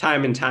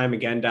time and time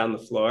again down the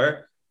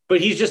floor, but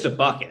he's just a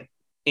bucket.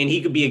 And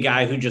he could be a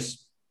guy who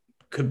just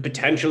could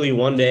potentially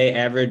one day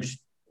average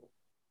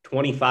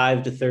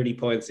 25 to 30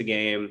 points a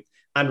game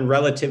on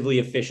relatively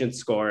efficient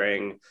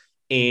scoring.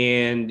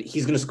 And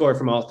he's going to score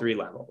from all 3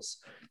 levels.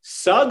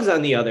 Suggs,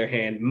 on the other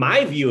hand,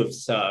 my view of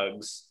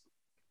Suggs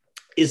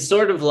is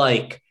sort of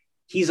like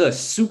he's a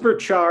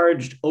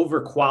supercharged,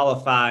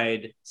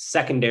 overqualified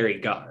secondary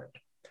guard.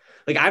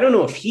 I don't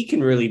know if he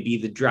can really be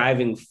the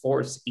driving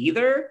force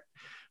either,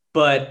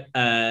 but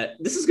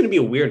this is going to be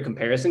a weird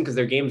comparison because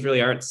their games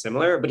really aren't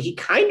similar, but he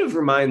kind of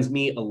reminds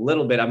me a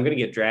little bit. I'm going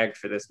to get dragged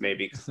for this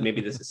maybe, because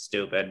maybe this is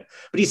stupid,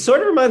 but he sort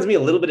of reminds me a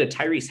little bit of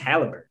Tyrese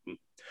Halliburton,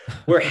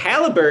 where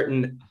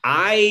Halliburton,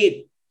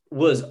 I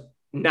was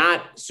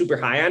not super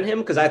high on him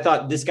because I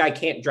thought this guy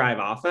can't drive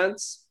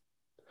offense.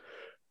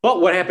 But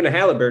what happened to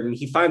Halliburton?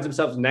 He finds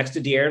himself next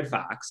to De'Aaron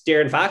Fox.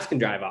 De'Aaron Fox can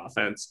drive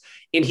offense,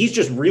 and he's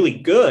just really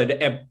good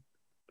at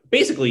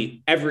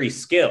basically every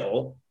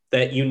skill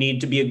that you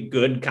need to be a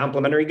good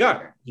complementary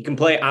guard. He can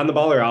play on the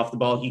ball or off the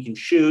ball. He can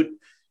shoot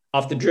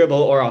off the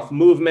dribble or off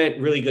movement,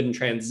 really good in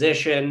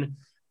transition.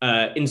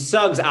 And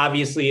Suggs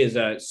obviously is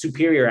a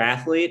superior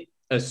athlete,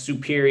 a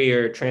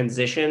superior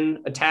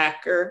transition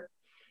attacker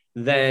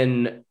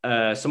than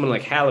someone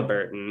like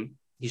Halliburton.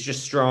 He's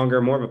just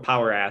stronger, more of a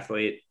power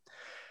athlete.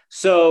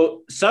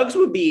 So Suggs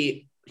would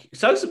be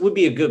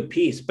a good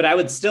piece, but I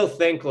would still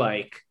think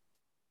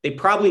they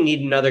probably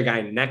need another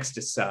guy next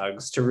to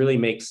Suggs to really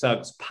make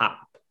Suggs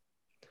pop.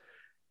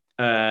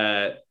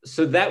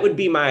 So that would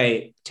be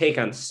my take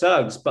on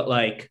Suggs. But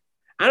I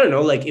don't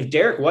know, if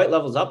Derek White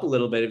levels up a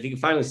little bit, if he can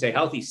finally stay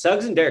healthy,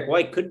 Suggs and Derek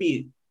White could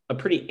be and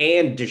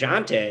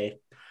DeJounte,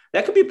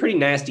 that could be a pretty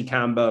nasty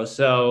combo.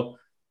 So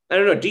I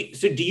don't know.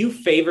 Do you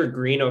favor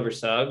Green over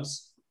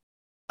Suggs?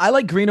 I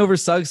like Green over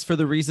Suggs for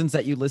the reasons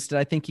that you listed.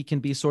 I think he can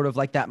be sort of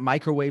like that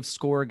microwave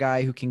scorer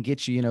guy who can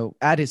get you,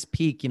 at his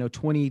peak,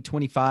 20,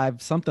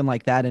 25, something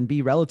like that, and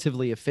be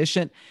relatively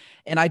efficient.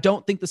 And I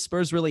don't think the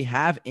Spurs really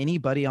have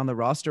anybody on the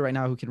roster right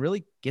now who can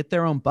really get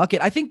their own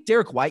bucket. I think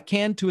Derek White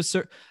can to a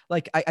certain,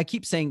 I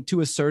keep saying to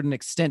a certain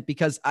extent,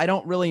 because I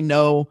don't really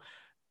know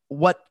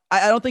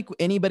I don't think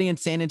anybody in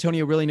San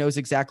Antonio really knows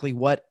exactly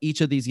what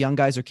each of these young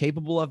guys are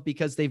capable of,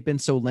 because they've been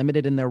so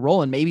limited in their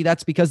role. And maybe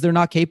that's because they're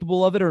not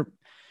capable of it, or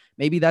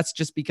maybe that's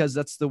just because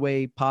that's the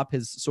way Pop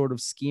has sort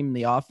of schemed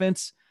the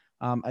offense.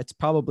 It's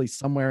probably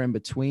somewhere in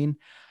between,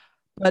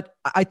 but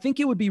I think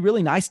it would be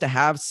really nice to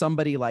have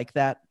somebody like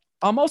that.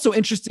 I'm also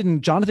interested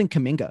in Jonathan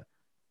Kuminga.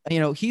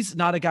 He's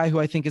not a guy who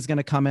I think is going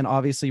to come in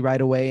obviously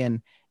right away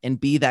and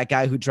be that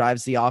guy who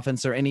drives the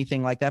offense or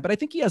anything like that. But I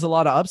think he has a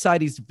lot of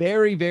upside. He's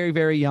very, very,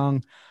 very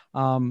young.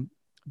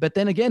 But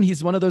then again,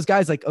 he's one of those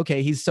guys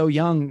okay, he's so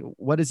young.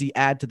 What does he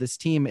add to this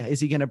team? Is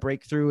he going to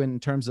break through in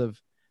terms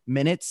of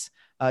minutes.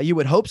 You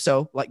would hope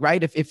so, like,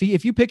 right?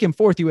 If you pick him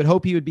fourth, you would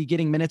hope he would be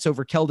getting minutes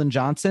over Keldon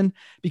Johnson,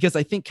 because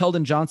I think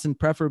Keldon Johnson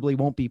preferably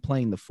won't be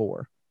playing the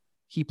 4.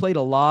 He played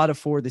a lot of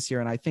 4 this year,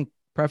 and I think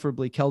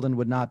preferably Keldon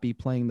would not be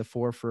playing the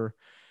 4 for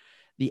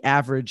the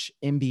average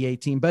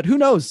NBA team. But who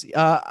knows?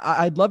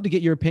 I'd love to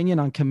get your opinion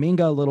on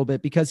Kuminga a little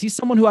bit, because he's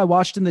someone who I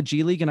watched in the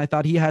G League, and I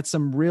thought he had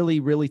some really,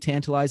 really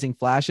tantalizing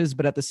flashes,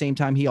 but at the same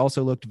time, he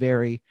also looked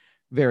very,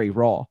 very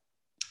raw.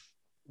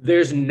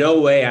 There's no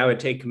way I would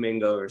take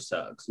Kuminga over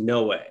Suggs.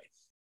 No way.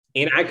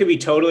 And I could be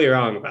totally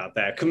wrong about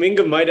that.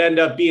 Kuminga might end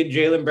up being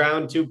Jaylen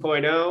Brown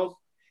 2.0,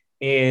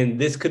 and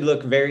this could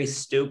look very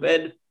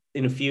stupid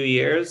in a few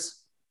years.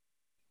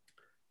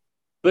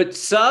 But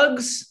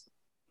Suggs,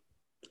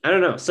 I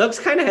don't know. Suggs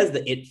kind of has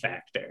the it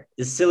factor,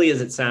 as silly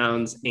as it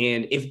sounds.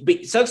 And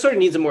Suggs sort of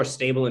needs a more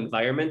stable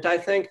environment, I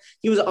think.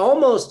 He was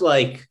almost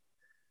like,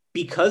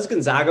 because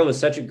Gonzaga was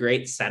such a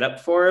great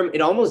setup for him,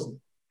 it almost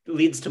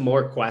leads to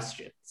more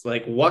questions.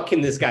 Like, what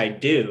can this guy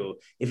do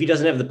if he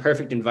doesn't have the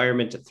perfect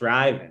environment to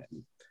thrive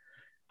in?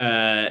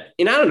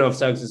 And I don't know if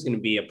Suggs is going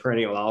to be a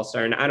perennial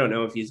all-star, and I don't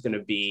know if he's going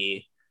to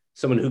be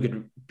someone who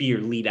could be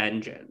your lead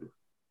engine.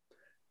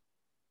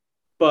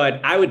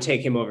 But I would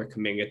take him over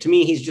Kuminga. To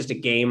me, he's just a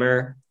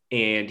gamer,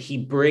 and he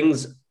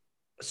brings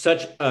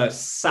such a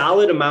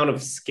solid amount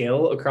of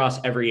skill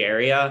across every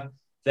area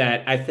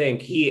that I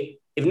think he,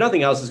 if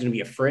nothing else, is going to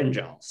be a fringe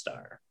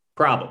all-star,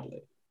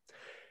 probably.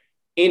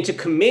 And to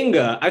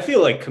Kuminga, I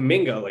feel like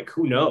Kuminga, like,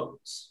 who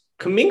knows?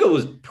 Kuminga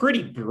was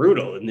pretty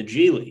brutal in the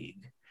G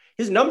League.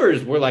 His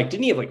numbers were like,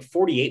 didn't he have like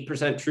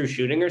 48% true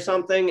shooting or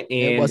something? And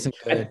it wasn't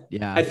good.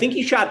 Yeah. I think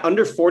he shot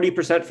under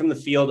 40% from the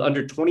field,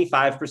 under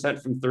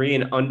 25% from 3,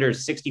 and under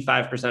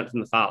 65% from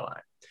the foul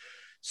line.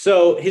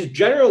 So his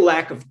general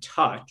lack of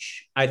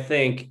touch, I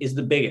think, is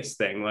the biggest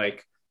thing.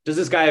 Like, does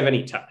this guy have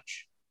any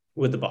touch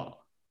with the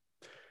ball?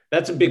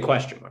 That's a big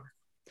question mark.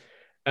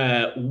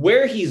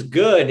 Where he's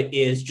good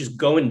is just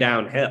going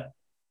downhill.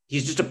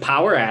 He's just a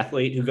power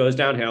athlete who goes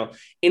downhill.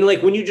 And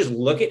like, when you just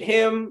look at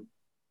him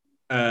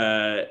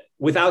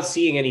without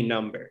seeing any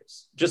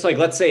numbers, just like,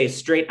 let's say a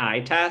straight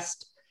eye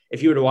test,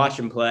 if you were to watch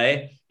him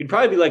play, you'd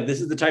probably be like,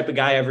 this is the type of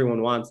guy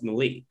everyone wants in the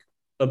league.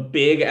 A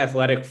big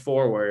athletic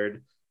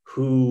forward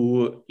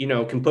who,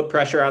 can put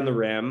pressure on the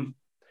rim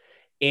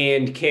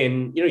and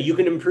can, you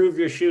can improve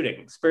your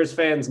shooting. Spurs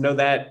fans know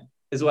that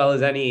as well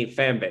as any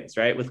fan base,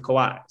 right? With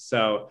Kawhi.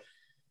 So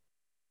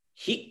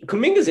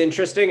Kuminga's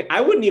interesting.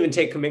 I wouldn't even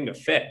take Kuminga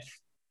 5th.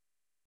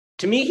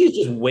 To me, he's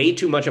just way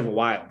too much of a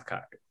wild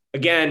card.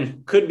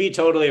 Again, could be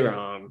totally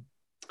wrong.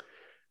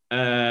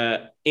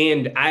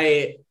 And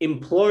I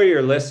implore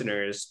your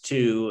listeners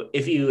to,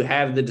 if you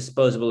have the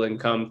disposable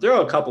income,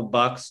 throw a couple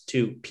bucks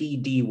to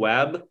PD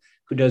Webb,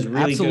 who does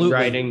really good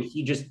writing.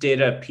 He just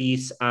did a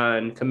piece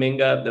on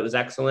Kuminga that was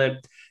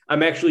excellent.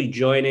 I'm actually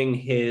joining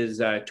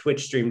his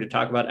Twitch stream to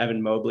talk about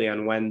Evan Mobley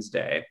on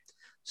Wednesday.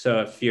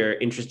 So if you're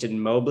interested in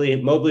Mobley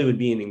would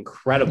be an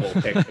incredible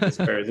pick for the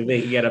Spurs if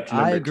they could get up to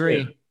number 2. I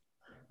agree.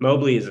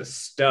 Mobley is a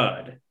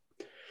stud.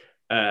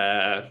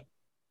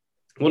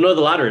 We'll know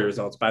the lottery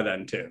results by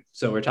then too.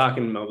 So we're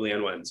talking Mobley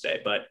on Wednesday.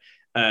 But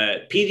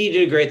PD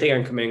did a great thing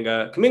on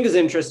Kuminga. Kuminga's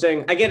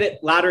interesting. I get it.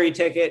 Lottery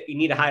ticket. You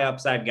need a high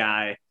upside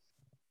guy.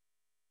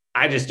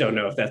 I just don't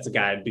know if that's a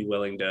guy I'd be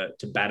willing to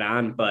bet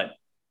on. But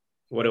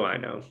what do I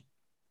know?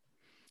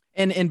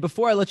 And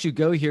before I let you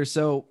go here,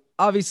 so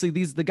obviously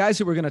the guys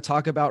who we're going to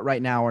talk about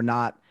right now are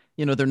not,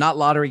 they're not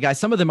lottery guys.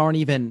 Some of them aren't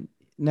even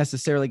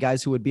necessarily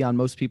guys who would be on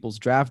most people's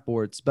draft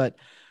boards. But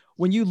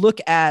when you look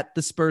at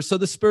the Spurs, so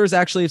the Spurs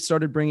actually have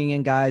started bringing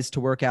in guys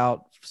to work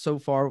out. So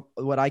far,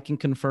 what I can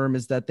confirm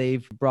is that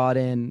they've brought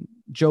in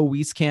Joe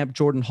Wieskamp,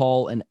 Jordan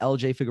Hall, and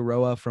LJ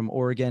Figueroa from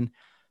Oregon.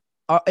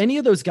 Are any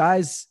of those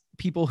guys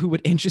people who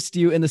would interest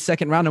you in the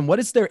second round? And what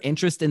is their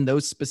interest in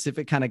those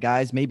specific kind of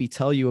guys? Maybe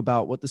tell you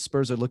about what the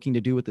Spurs are looking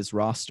to do with this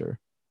roster.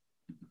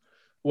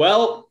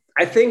 Well,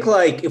 I think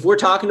like if we're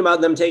talking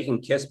about them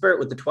taking Kispert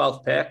with the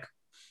 12th pick,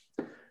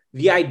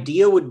 the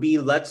idea would be,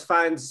 let's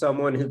find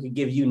someone who could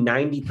give you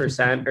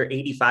 90% or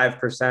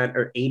 85%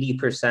 or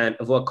 80%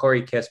 of what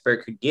Corey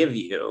Kispert could give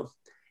you.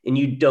 And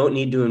you don't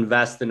need to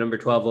invest the number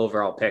 12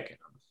 overall pick in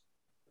him.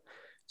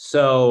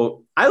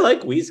 So I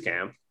like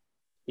Wieskamp.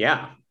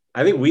 Yeah,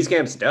 I think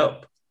Wieskamp's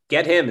dope.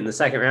 Get him in the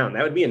second round.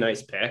 That would be a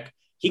nice pick.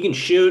 He can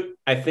shoot.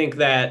 I think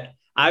that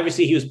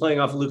obviously he was playing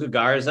off Luka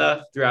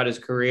Garza throughout his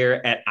career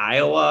at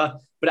Iowa,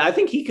 but I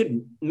think he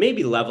could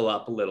maybe level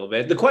up a little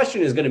bit. The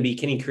question is going to be,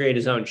 can he create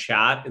his own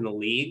shot in the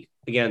league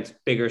against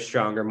bigger,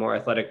 stronger, more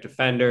athletic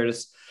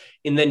defenders?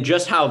 And then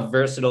just how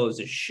versatile is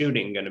his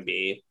shooting going to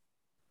be?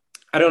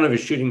 I don't have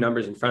his shooting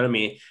numbers in front of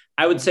me.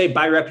 I would say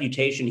by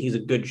reputation, he's a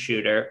good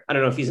shooter. I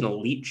don't know if he's an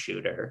elite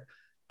shooter,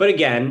 but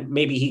again,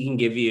 maybe he can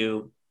give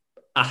you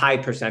a high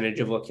percentage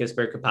of what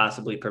Kispert could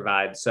possibly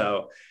provide.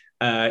 So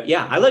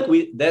yeah,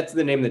 that's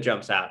the name that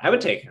jumps out. I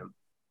would take him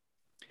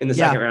in the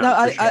second round.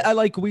 No, sure. I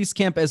like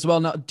Wieskamp as well.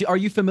 Now, are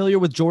you familiar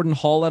with Jordan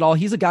Hall at all?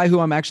 He's a guy who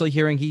I'm actually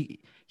hearing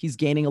he's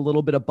gaining a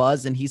little bit of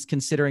buzz, and he's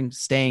considering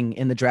staying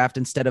in the draft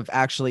instead of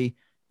actually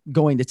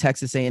going to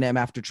Texas A&M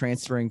after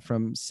transferring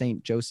from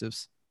St.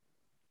 Joseph's.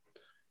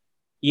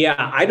 Yeah,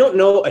 I don't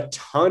know a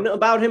ton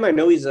about him. I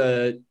know he's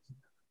a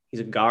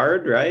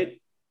guard,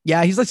 right?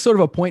 Yeah, he's like sort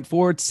of a point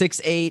forward,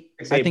 6'8".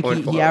 I think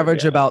he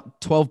averaged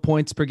about 12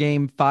 points per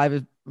game,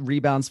 5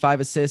 rebounds,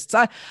 5 assists.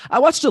 I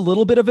watched a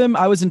little bit of him.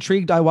 I was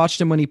intrigued. I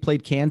watched him when he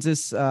played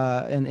Kansas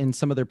and in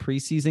some of their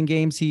preseason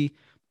games. He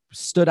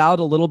stood out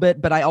a little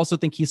bit, but I also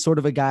think he's sort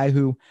of a guy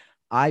who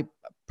I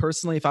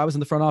personally, if I was in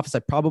the front office, I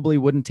probably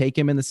wouldn't take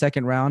him in the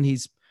second round.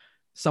 He's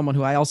someone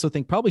who I also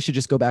think probably should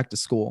just go back to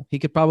school. He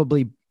could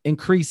probably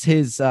increase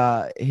his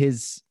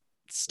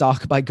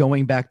stock by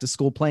going back to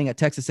school, playing at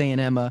Texas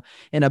A&M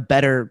in a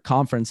better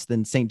conference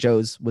than St.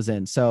 Joe's was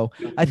in. So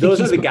I think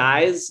those are the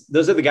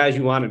guys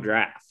you want to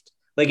draft.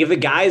 Like if a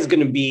guy is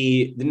going to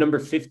be the number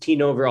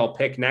 15 overall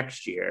pick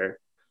next year,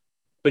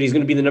 but he's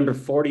going to be the number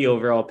 40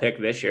 overall pick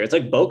this year, it's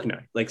like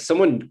Bouknight. Like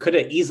someone could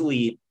have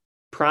easily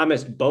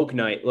promised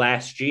Bouknight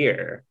last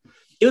year.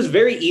 It was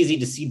very easy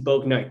to see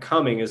Bouknight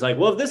coming. It's like,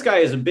 well, if this guy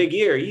has a big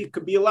year, he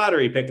could be a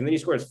lottery pick. And then he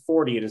scores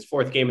 40 in his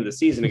 4th game of the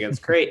season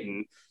against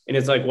Creighton. And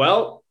it's like,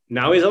 well,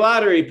 now he's a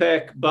lottery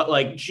pick, but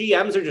like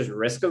GMs are just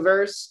risk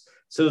averse.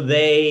 So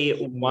they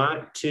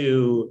want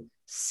to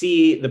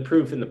see the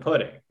proof in the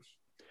pudding.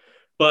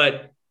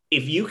 But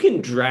if you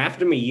can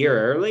draft him a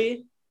year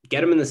early,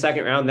 get him in the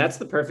second round, that's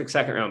the perfect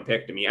second round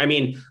pick to me. I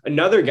mean,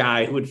 another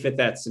guy who would fit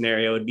that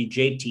scenario would be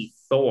JT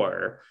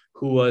Thor,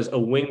 who was a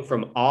wing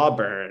from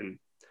Auburn.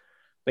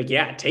 Like,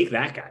 yeah, take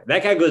that guy.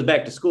 That guy goes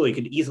back to school. He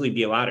could easily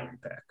be a lottery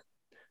pick.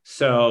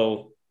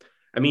 So,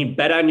 I mean,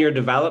 bet on your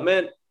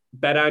development,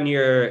 bet on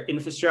your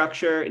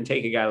infrastructure, and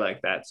take a guy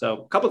like that.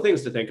 So a couple of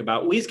things to think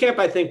about. Wieskamp,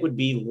 I think, would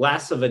be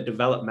less of a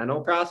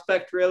developmental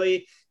prospect,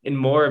 really, and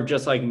more of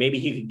just like maybe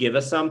he could give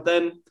us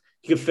something.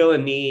 He could fill a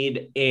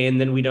need, and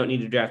then we don't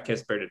need to draft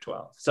Kispert at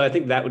 12. So I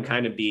think that would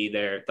kind of be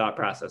their thought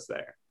process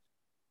there.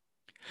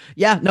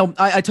 Yeah, no,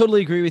 I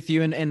totally agree with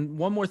you. And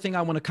one more thing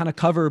I want to kind of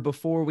cover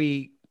before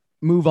we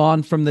move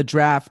on from the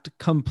draft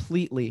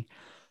completely.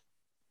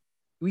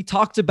 We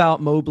talked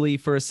about Mobley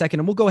for a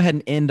second, and we'll go ahead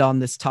and end on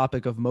this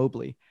topic of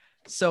Mobley.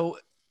 So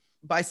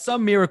by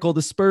some miracle,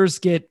 the Spurs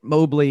get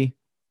Mobley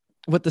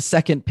with the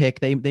second pick.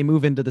 They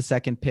move into the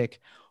second pick.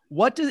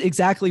 What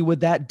exactly would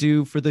that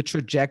do for the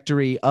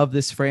trajectory of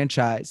this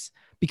franchise?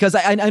 Because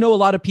I know a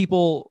lot of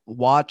people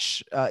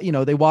watch,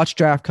 they watch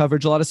draft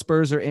coverage. A lot of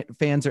Spurs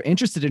fans are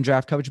interested in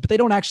draft coverage, but they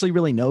don't actually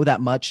really know that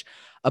much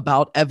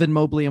about Evan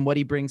Mobley and what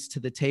he brings to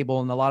the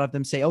table. And a lot of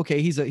them say,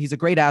 okay, he's a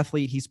great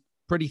athlete. He's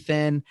pretty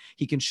thin.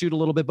 He can shoot a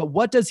little bit, but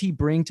what does he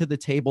bring to the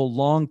table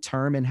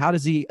long-term? And how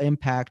does he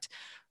impact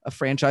a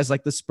franchise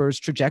like the Spurs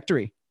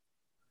trajectory?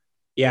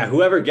 Yeah.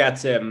 Whoever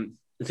gets him,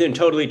 it's going to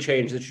totally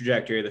change the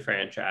trajectory of the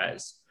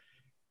franchise.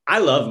 I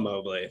love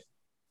Mobley.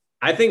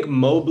 I think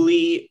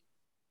Mobley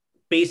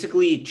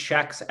basically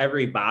checks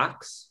every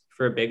box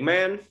for a big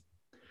man,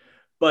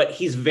 but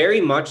he's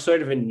very much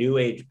sort of a new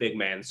age big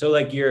man. So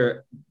like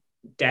your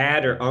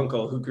dad or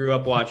uncle who grew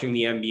up watching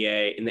the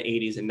NBA in the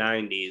 80s and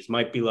 90s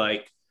might be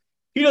like,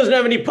 he doesn't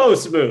have any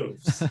post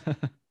moves,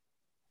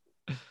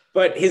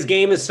 but his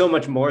game is so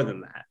much more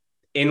than that.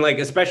 And like,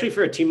 especially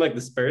for a team like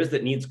the Spurs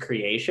that needs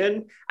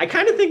creation, I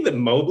kind of think that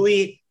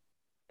Mobley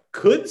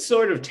could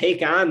sort of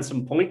take on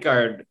some point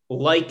guard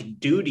like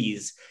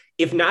duties,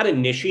 if not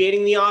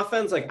initiating the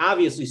offense. Like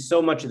obviously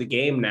so much of the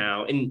game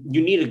now, and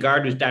you need a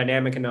guard who's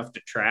dynamic enough to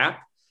trap.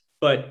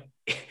 But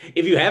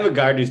if you have a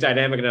guard who's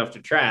dynamic enough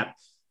to trap,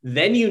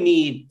 then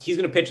he's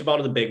going to pitch the ball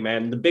to the big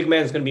man. The big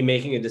man is going to be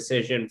making a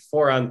decision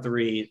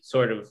 4-on-3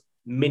 sort of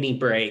mini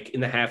break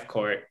in the half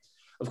court.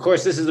 Of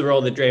course, this is the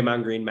role that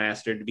Draymond Green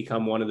mastered to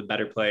become one of the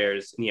better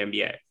players in the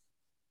NBA.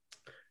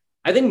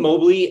 I think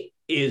Mobley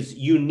is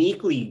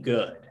uniquely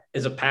good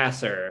as a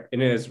passer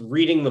and is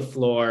reading the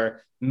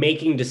floor,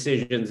 making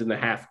decisions in the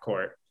half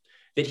court,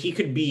 that he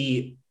could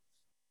be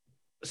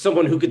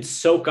someone who could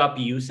soak up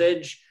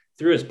usage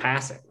through his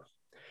passing.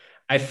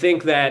 I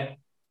think that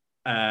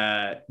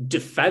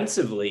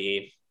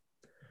defensively,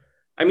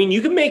 I mean,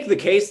 you can make the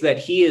case that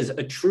he is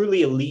a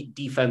truly elite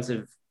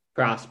defensive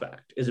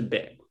prospect, is a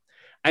big.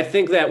 I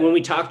think that when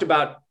we talked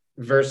about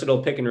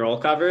versatile pick and roll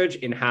coverage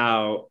and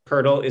how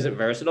Pirtle isn't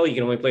versatile, you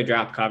can only play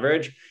drop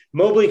coverage.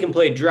 Mobley can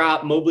play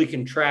drop. Mobley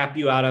can trap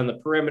you out on the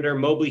perimeter.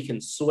 Mobley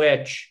can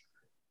switch.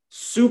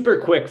 Super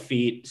quick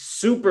feet,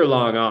 super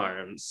long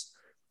arms.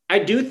 I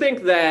do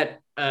think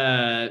that,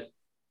 there's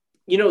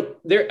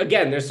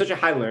such a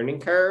high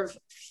learning curve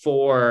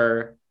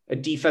for a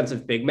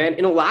defensive big man.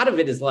 And a lot of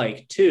it is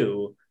like,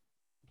 too,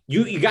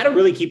 you got to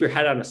really keep your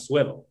head on a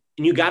swivel,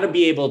 and you got to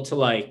be able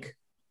to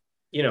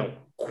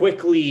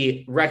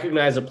quickly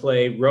recognize a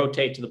play,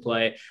 rotate to the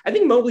play. I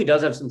think Mobley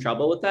does have some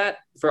trouble with that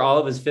for all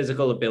of his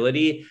physical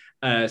ability.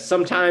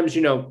 Sometimes,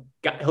 he'll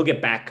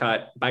get back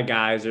cut by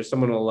guys, or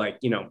someone will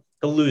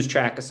he'll lose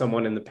track of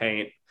someone in the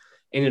paint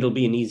and it'll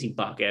be an easy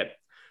bucket.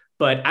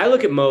 But I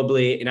look at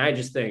Mobley and I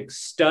just think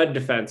stud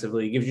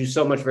defensively, gives you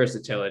so much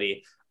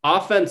versatility.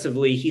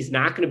 Offensively, he's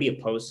not going to be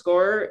a post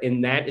scorer,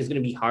 and that is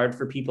going to be hard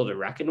for people to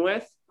reckon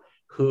with,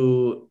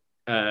 who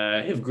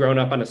have grown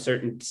up on a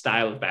certain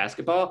style of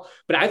basketball,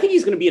 but I think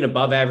he's going to be an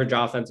above average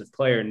offensive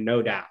player,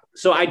 no doubt.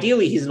 So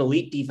ideally, he's an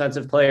elite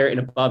defensive player and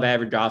above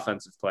average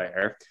offensive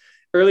player.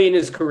 Early in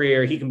his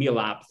career, he can be a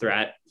lob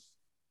threat.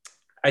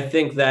 I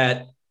think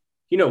that,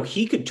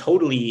 he could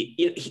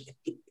totally,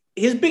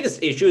 his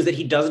biggest issue is that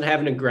he doesn't have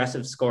an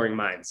aggressive scoring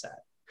mindset.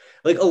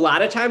 Like a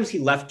lot of times he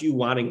left you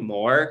wanting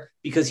more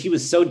because he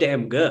was so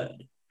damn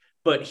good,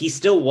 but he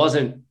still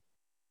wasn't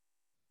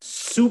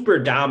super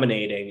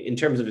dominating in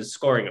terms of his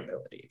scoring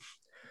ability.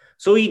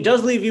 So he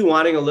does leave you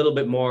wanting a little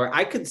bit more.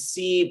 I could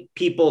see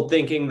people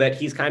thinking that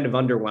he's kind of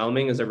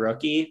underwhelming as a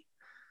rookie,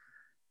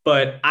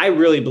 but I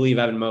really believe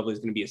Evan Mobley is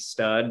going to be a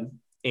stud,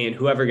 and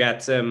whoever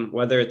gets him,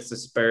 whether it's the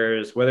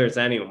Spurs, whether it's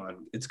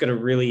anyone, it's going to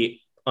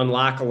really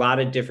unlock a lot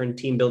of different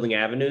team building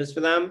avenues for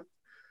them.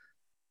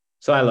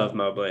 So I love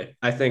Mobley.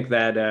 I think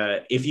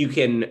that if you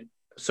can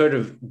sort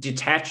of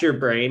detach your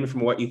brain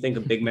from what you think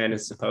a big man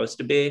is supposed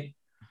to be,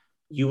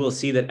 you will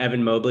see that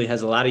Evan Mobley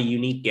has a lot of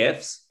unique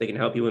gifts that can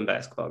help you win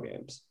basketball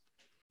games.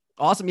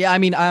 Awesome. Yeah, I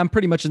mean, I'm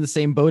pretty much in the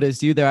same boat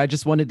as you there. I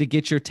just wanted to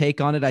get your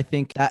take on it. I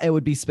think that it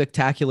would be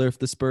spectacular if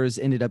the Spurs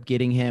ended up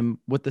getting him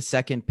with the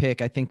second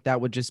pick. I think that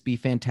would just be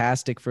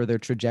fantastic for their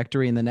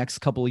trajectory in the next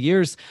couple of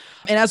years.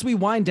 And as we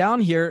wind down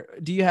here,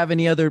 do you have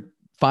any other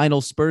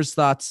final Spurs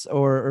thoughts,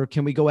 or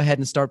can we go ahead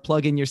and start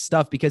plugging your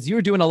stuff? Because you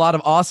were doing a lot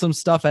of awesome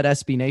stuff at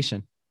SB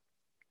Nation.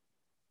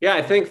 Yeah,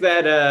 I think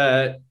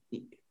that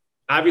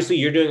obviously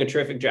you're doing a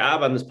terrific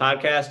job on this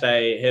podcast.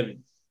 I have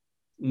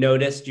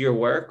noticed your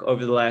work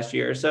over the last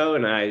year or so,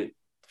 and I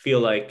feel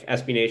like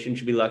SB Nation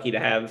should be lucky to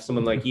have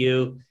someone like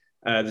you.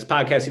 This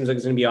podcast seems like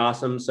it's going to be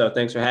awesome, so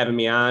thanks for having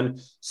me on.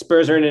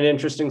 Spurs are in an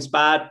interesting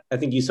spot. I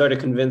think you sort of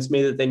convinced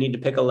me that they need to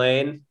pick a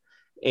lane,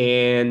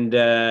 and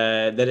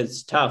that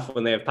it's tough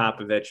when they have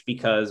Popovich,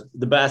 because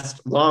the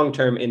best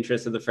long-term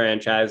interests of the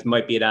franchise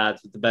might be at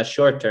odds with the best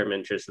short-term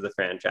interests of the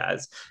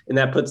franchise, and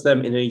that puts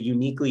them in a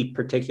uniquely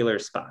particular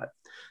spot.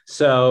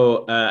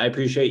 So I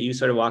appreciate you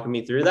sort of walking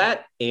me through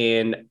that.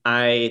 And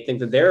I think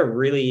that they're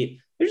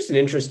just an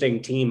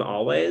interesting team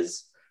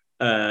always.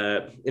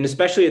 And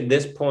especially at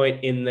this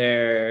point in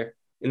their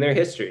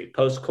history,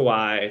 post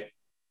Kawhi,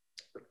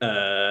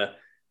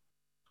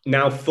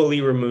 now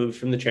fully removed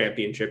from the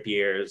championship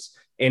years.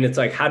 And it's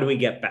like, how do we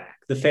get back?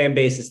 The fan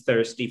base is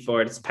thirsty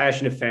for it. It's a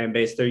passionate fan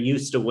base. They're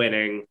used to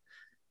winning.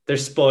 They're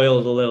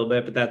spoiled a little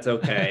bit, but that's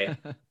okay.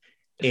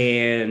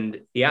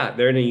 And yeah,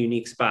 they're in a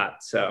unique spot.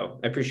 So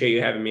I appreciate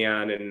you having me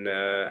on. And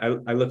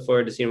I look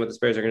forward to seeing what the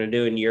Spurs are going to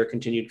do in your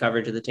continued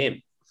coverage of the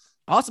team.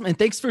 Awesome. And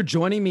thanks for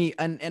joining me.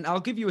 And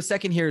I'll give you a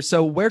second here.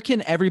 So where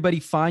can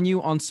everybody find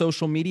you on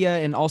social media?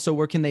 And also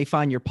where can they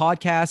find your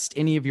podcast,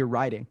 any of your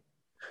writing?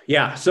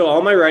 Yeah. So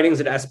all my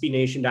writing's at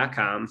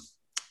sbnation.com.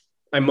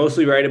 I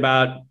mostly write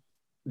about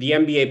the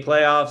NBA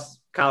playoffs,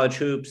 college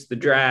hoops, the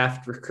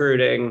draft,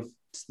 recruiting.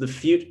 The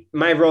future.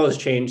 My role has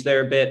changed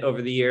there a bit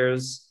over the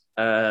years.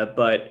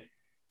 But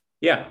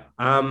yeah,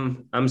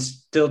 I'm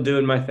still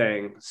doing my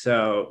thing.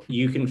 So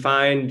you can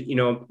find,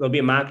 there'll be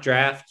a mock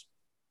draft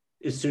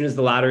as soon as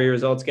the lottery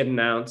results get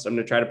announced. I'm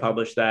going to try to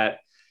publish that.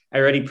 I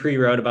already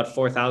pre-wrote about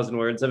 4,000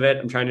 words of it.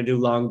 I'm trying to do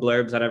long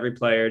blurbs on every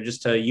player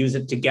just to use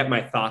it to get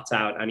my thoughts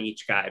out on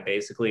each guy,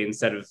 basically,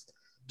 instead of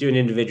doing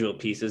individual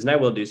pieces. And I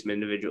will do some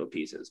individual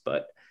pieces,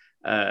 but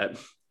the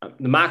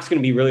mock's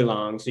going to be really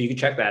long. So you can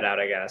check that out,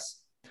 I guess.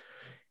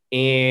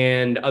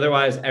 And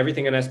otherwise,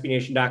 everything on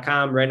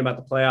sbnation.com, writing about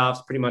the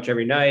playoffs pretty much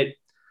every night.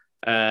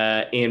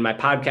 And my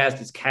podcast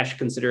is Cash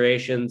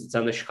Considerations. It's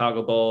on the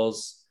Chicago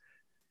Bulls.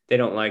 They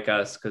don't like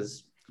us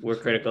because we're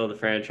critical of the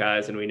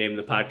franchise, and we named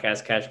the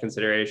podcast Cash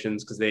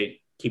Considerations because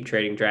they keep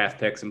trading draft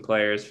picks and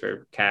players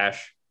for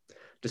cash,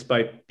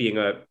 despite being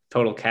a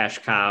total cash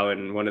cow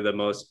and one of the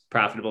most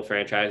profitable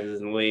franchises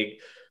in the league.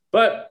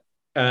 But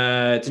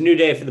it's a new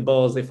day for the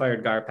Bulls. They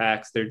fired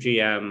Garpax, their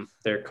GM,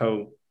 their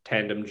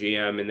co-tandem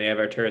GM, and they have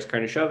Arturas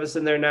Karnisovas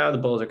in there now. The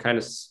Bulls are kind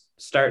of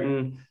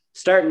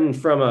starting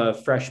from a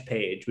fresh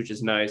page, which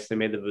is nice. They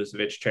made the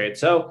Vucevic trade.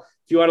 So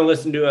if you want to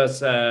listen to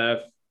us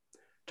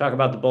talk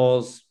about the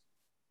Bulls,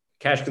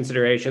 Cash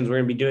Considerations, we're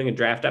going to be doing a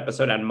draft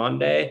episode on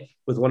Monday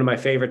with one of my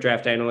favorite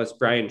draft analysts,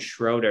 Brian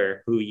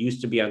Schroeder, who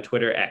used to be on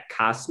Twitter at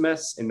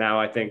Cosmos. And now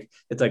I think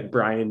it's like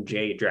Brian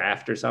J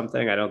Draft or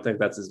something. I don't think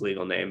that's his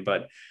legal name,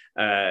 but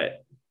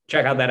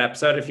check out that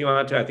episode if you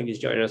want to. I think he's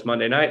joining us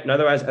Monday night. And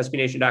otherwise,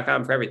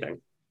 sbnation.com for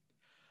everything.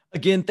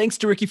 Again, thanks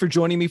to Ricky for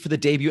joining me for the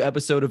debut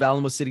episode of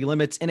Alamo City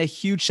Limits, and a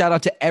huge shout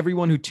out to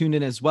everyone who tuned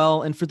in as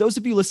well. And for those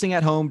of you listening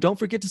at home, don't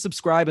forget to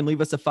subscribe and leave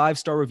us a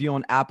 5-star review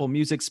on Apple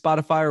Music,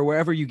 Spotify, or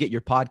wherever you get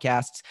your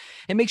podcasts.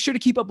 And make sure to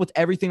keep up with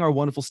everything our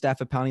wonderful staff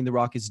at Pounding the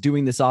Rock is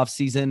doing this off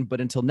season. But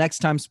until next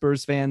time,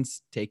 Spurs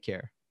fans, take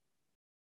care.